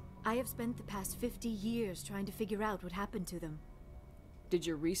expertise. I have spent the past 50 years trying to figure out what happened to them. Did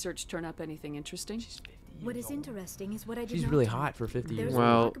your research turn up anything interesting? What is interesting is what I did She's not really do. hot for 50 years. There's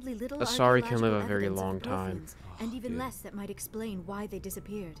Well, remarkably little Asari can live a archaeological very evidence of long the time. Protheans, and even dude. less that might explain why they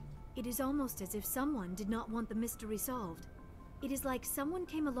disappeared. It is almost as if someone did not want the mystery solved. It is like someone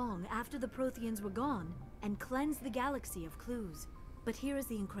came along after the Protheans were gone and cleansed the galaxy of clues. But here is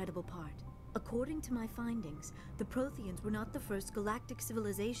the incredible part. According to my findings, the Protheans were not the first galactic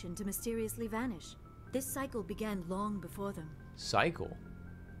civilization to mysteriously vanish. This cycle began long before them. Cycle?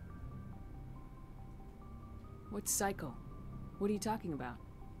 What cycle? What are you talking about?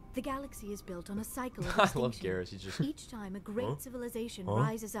 The galaxy is built on a cycle of I extinction. love Garrus. He's just Each time a great Huh? civilization Huh?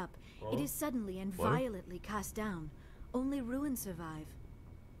 rises up, it Huh? is suddenly and What? violently cast down. Only ruins survive.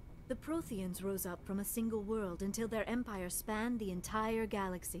 The Protheans rose up from a single world until their empire spanned the entire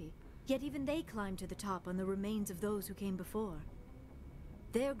galaxy. Yet even they climbed to the top on the remains of those who came before.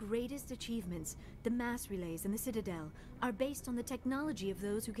 Their greatest achievements, the mass relays and the Citadel, are based on the technology of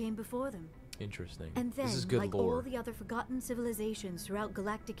those who came before them. interesting. And then, This is good like lore. all the other forgotten civilizations throughout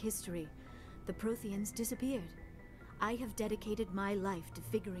galactic history, the Protheans disappeared. I have dedicated my life to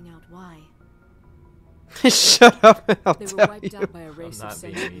figuring out why. Shut up. I'll They were tell wiped you. out by a race of not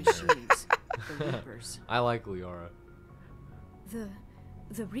being sentient mean. machines. The Reapers. I like Liara.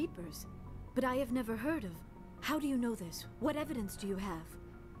 The Reapers? But I have never heard of. How do you know this? What evidence do you have?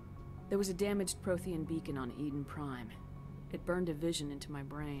 There was a damaged Prothean beacon on Eden Prime. It burned a vision into my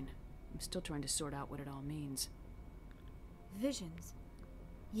brain. I'm still trying to sort out what it all means. Visions.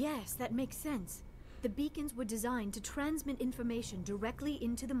 Yes, that makes sense. The beacons were designed to transmit information directly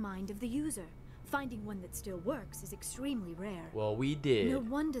into the mind of the user. Finding one that still works is extremely rare. Well, we did. No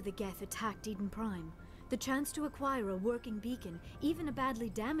wonder the Geth attacked Eden Prime. The chance to acquire a working beacon, even a badly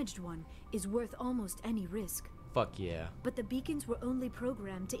damaged one, is worth almost any risk. Fuck yeah. But the beacons were only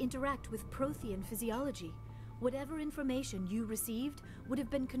programmed to interact with Prothean physiology. Whatever information you received would have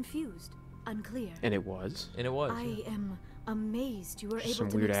been confused, unclear. And it was. And it was. I am amazed you were able Some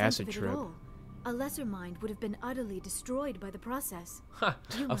to weird make sense acid of it trip. at all. A lesser mind would have been utterly destroyed by the process. Ha!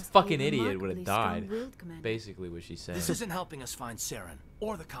 You A must be fucking idiot would have remarkably died. strong-willed, Commander. Basically what she's saying. This isn't helping us find Saren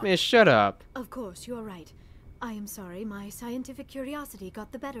or the Man, conduit. shut up. Of course, you're right. I am sorry, my scientific curiosity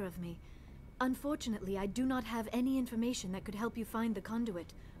got the better of me. Unfortunately, I do not have any information that could help you find the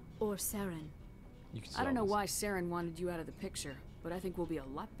conduit, or Saren. I don't know why Saren wanted you out of the picture, but I think we'll be a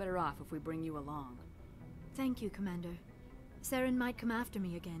lot better off if we bring you along. Thank you, Commander. Saren might come after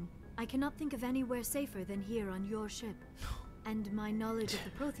me again. I cannot think of anywhere safer than here on your ship. And my knowledge of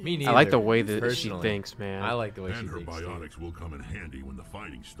the Protheans... Me I neither. like the way that she Personally. thinks, man. I like the way And she her thinks. too. biotics will come in handy when the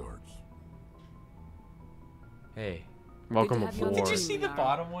fighting starts. Hey. Welcome Good to have you on aboard. the Did you see the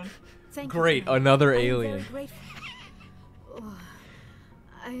bottom one? Thank you, Great, Commander. another I am alien. very grateful. Oh,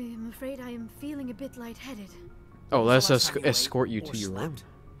 I am afraid I am feeling a bit lightheaded. Oh, let's Last time you ate escort you or to your room. slept,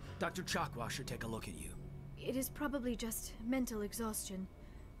 Dr. Chakwa should take a look at you. It is probably just mental exhaustion,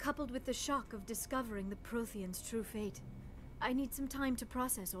 coupled with the shock of discovering the Protheans' true fate. I need some time to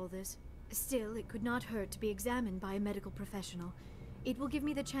process all this. Still, it could not hurt to be examined by a medical professional. It will give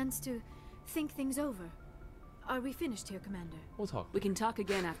me the chance to think things over. Are we finished here, Commander? We'll talk. We can talk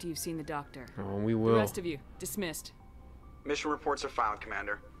again after you've seen the doctor. Oh, we The will. rest of you, dismissed. Mission reports are filed,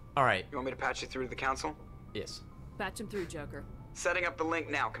 Commander. Alright. You want me to patch you through to the Council? Yes. Patch him through, Joker. Setting up the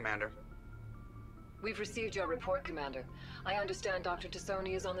link now, Commander. We've received your report, Commander. I understand Dr.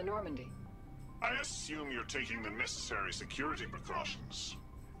 Tassoni is on the Normandy. I assume you're taking the necessary security precautions.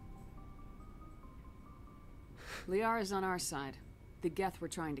 Liara's on our side. The Geth were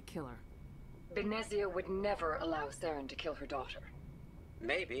trying to kill her. Benezia would never allow Saren to kill her daughter.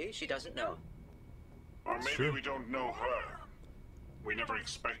 Maybe she doesn't know. Or maybe we don't know her. We never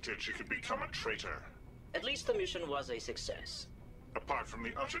expected she could become a traitor. At least the mission was a success. Apart from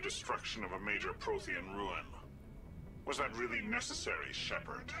the utter destruction of a major Prothean ruin. Was that really necessary,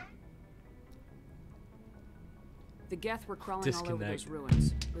 Shepard? The Geth were crawling all over Disconnect. those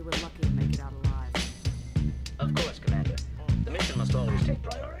ruins. We were lucky to make it out alive. Of course, Commander. The mission must always take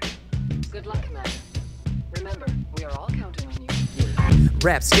priority. Good luck, Commander. Remember, we are all counting on you.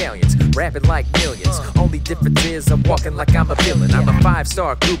 Rapscallions, rapping like millions. Only difference is I'm walking like I'm a villain. I'm a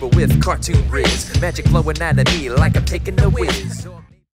 5-star Goober with cartoon riz. Magic flowing out of me like I'm taking the whiz.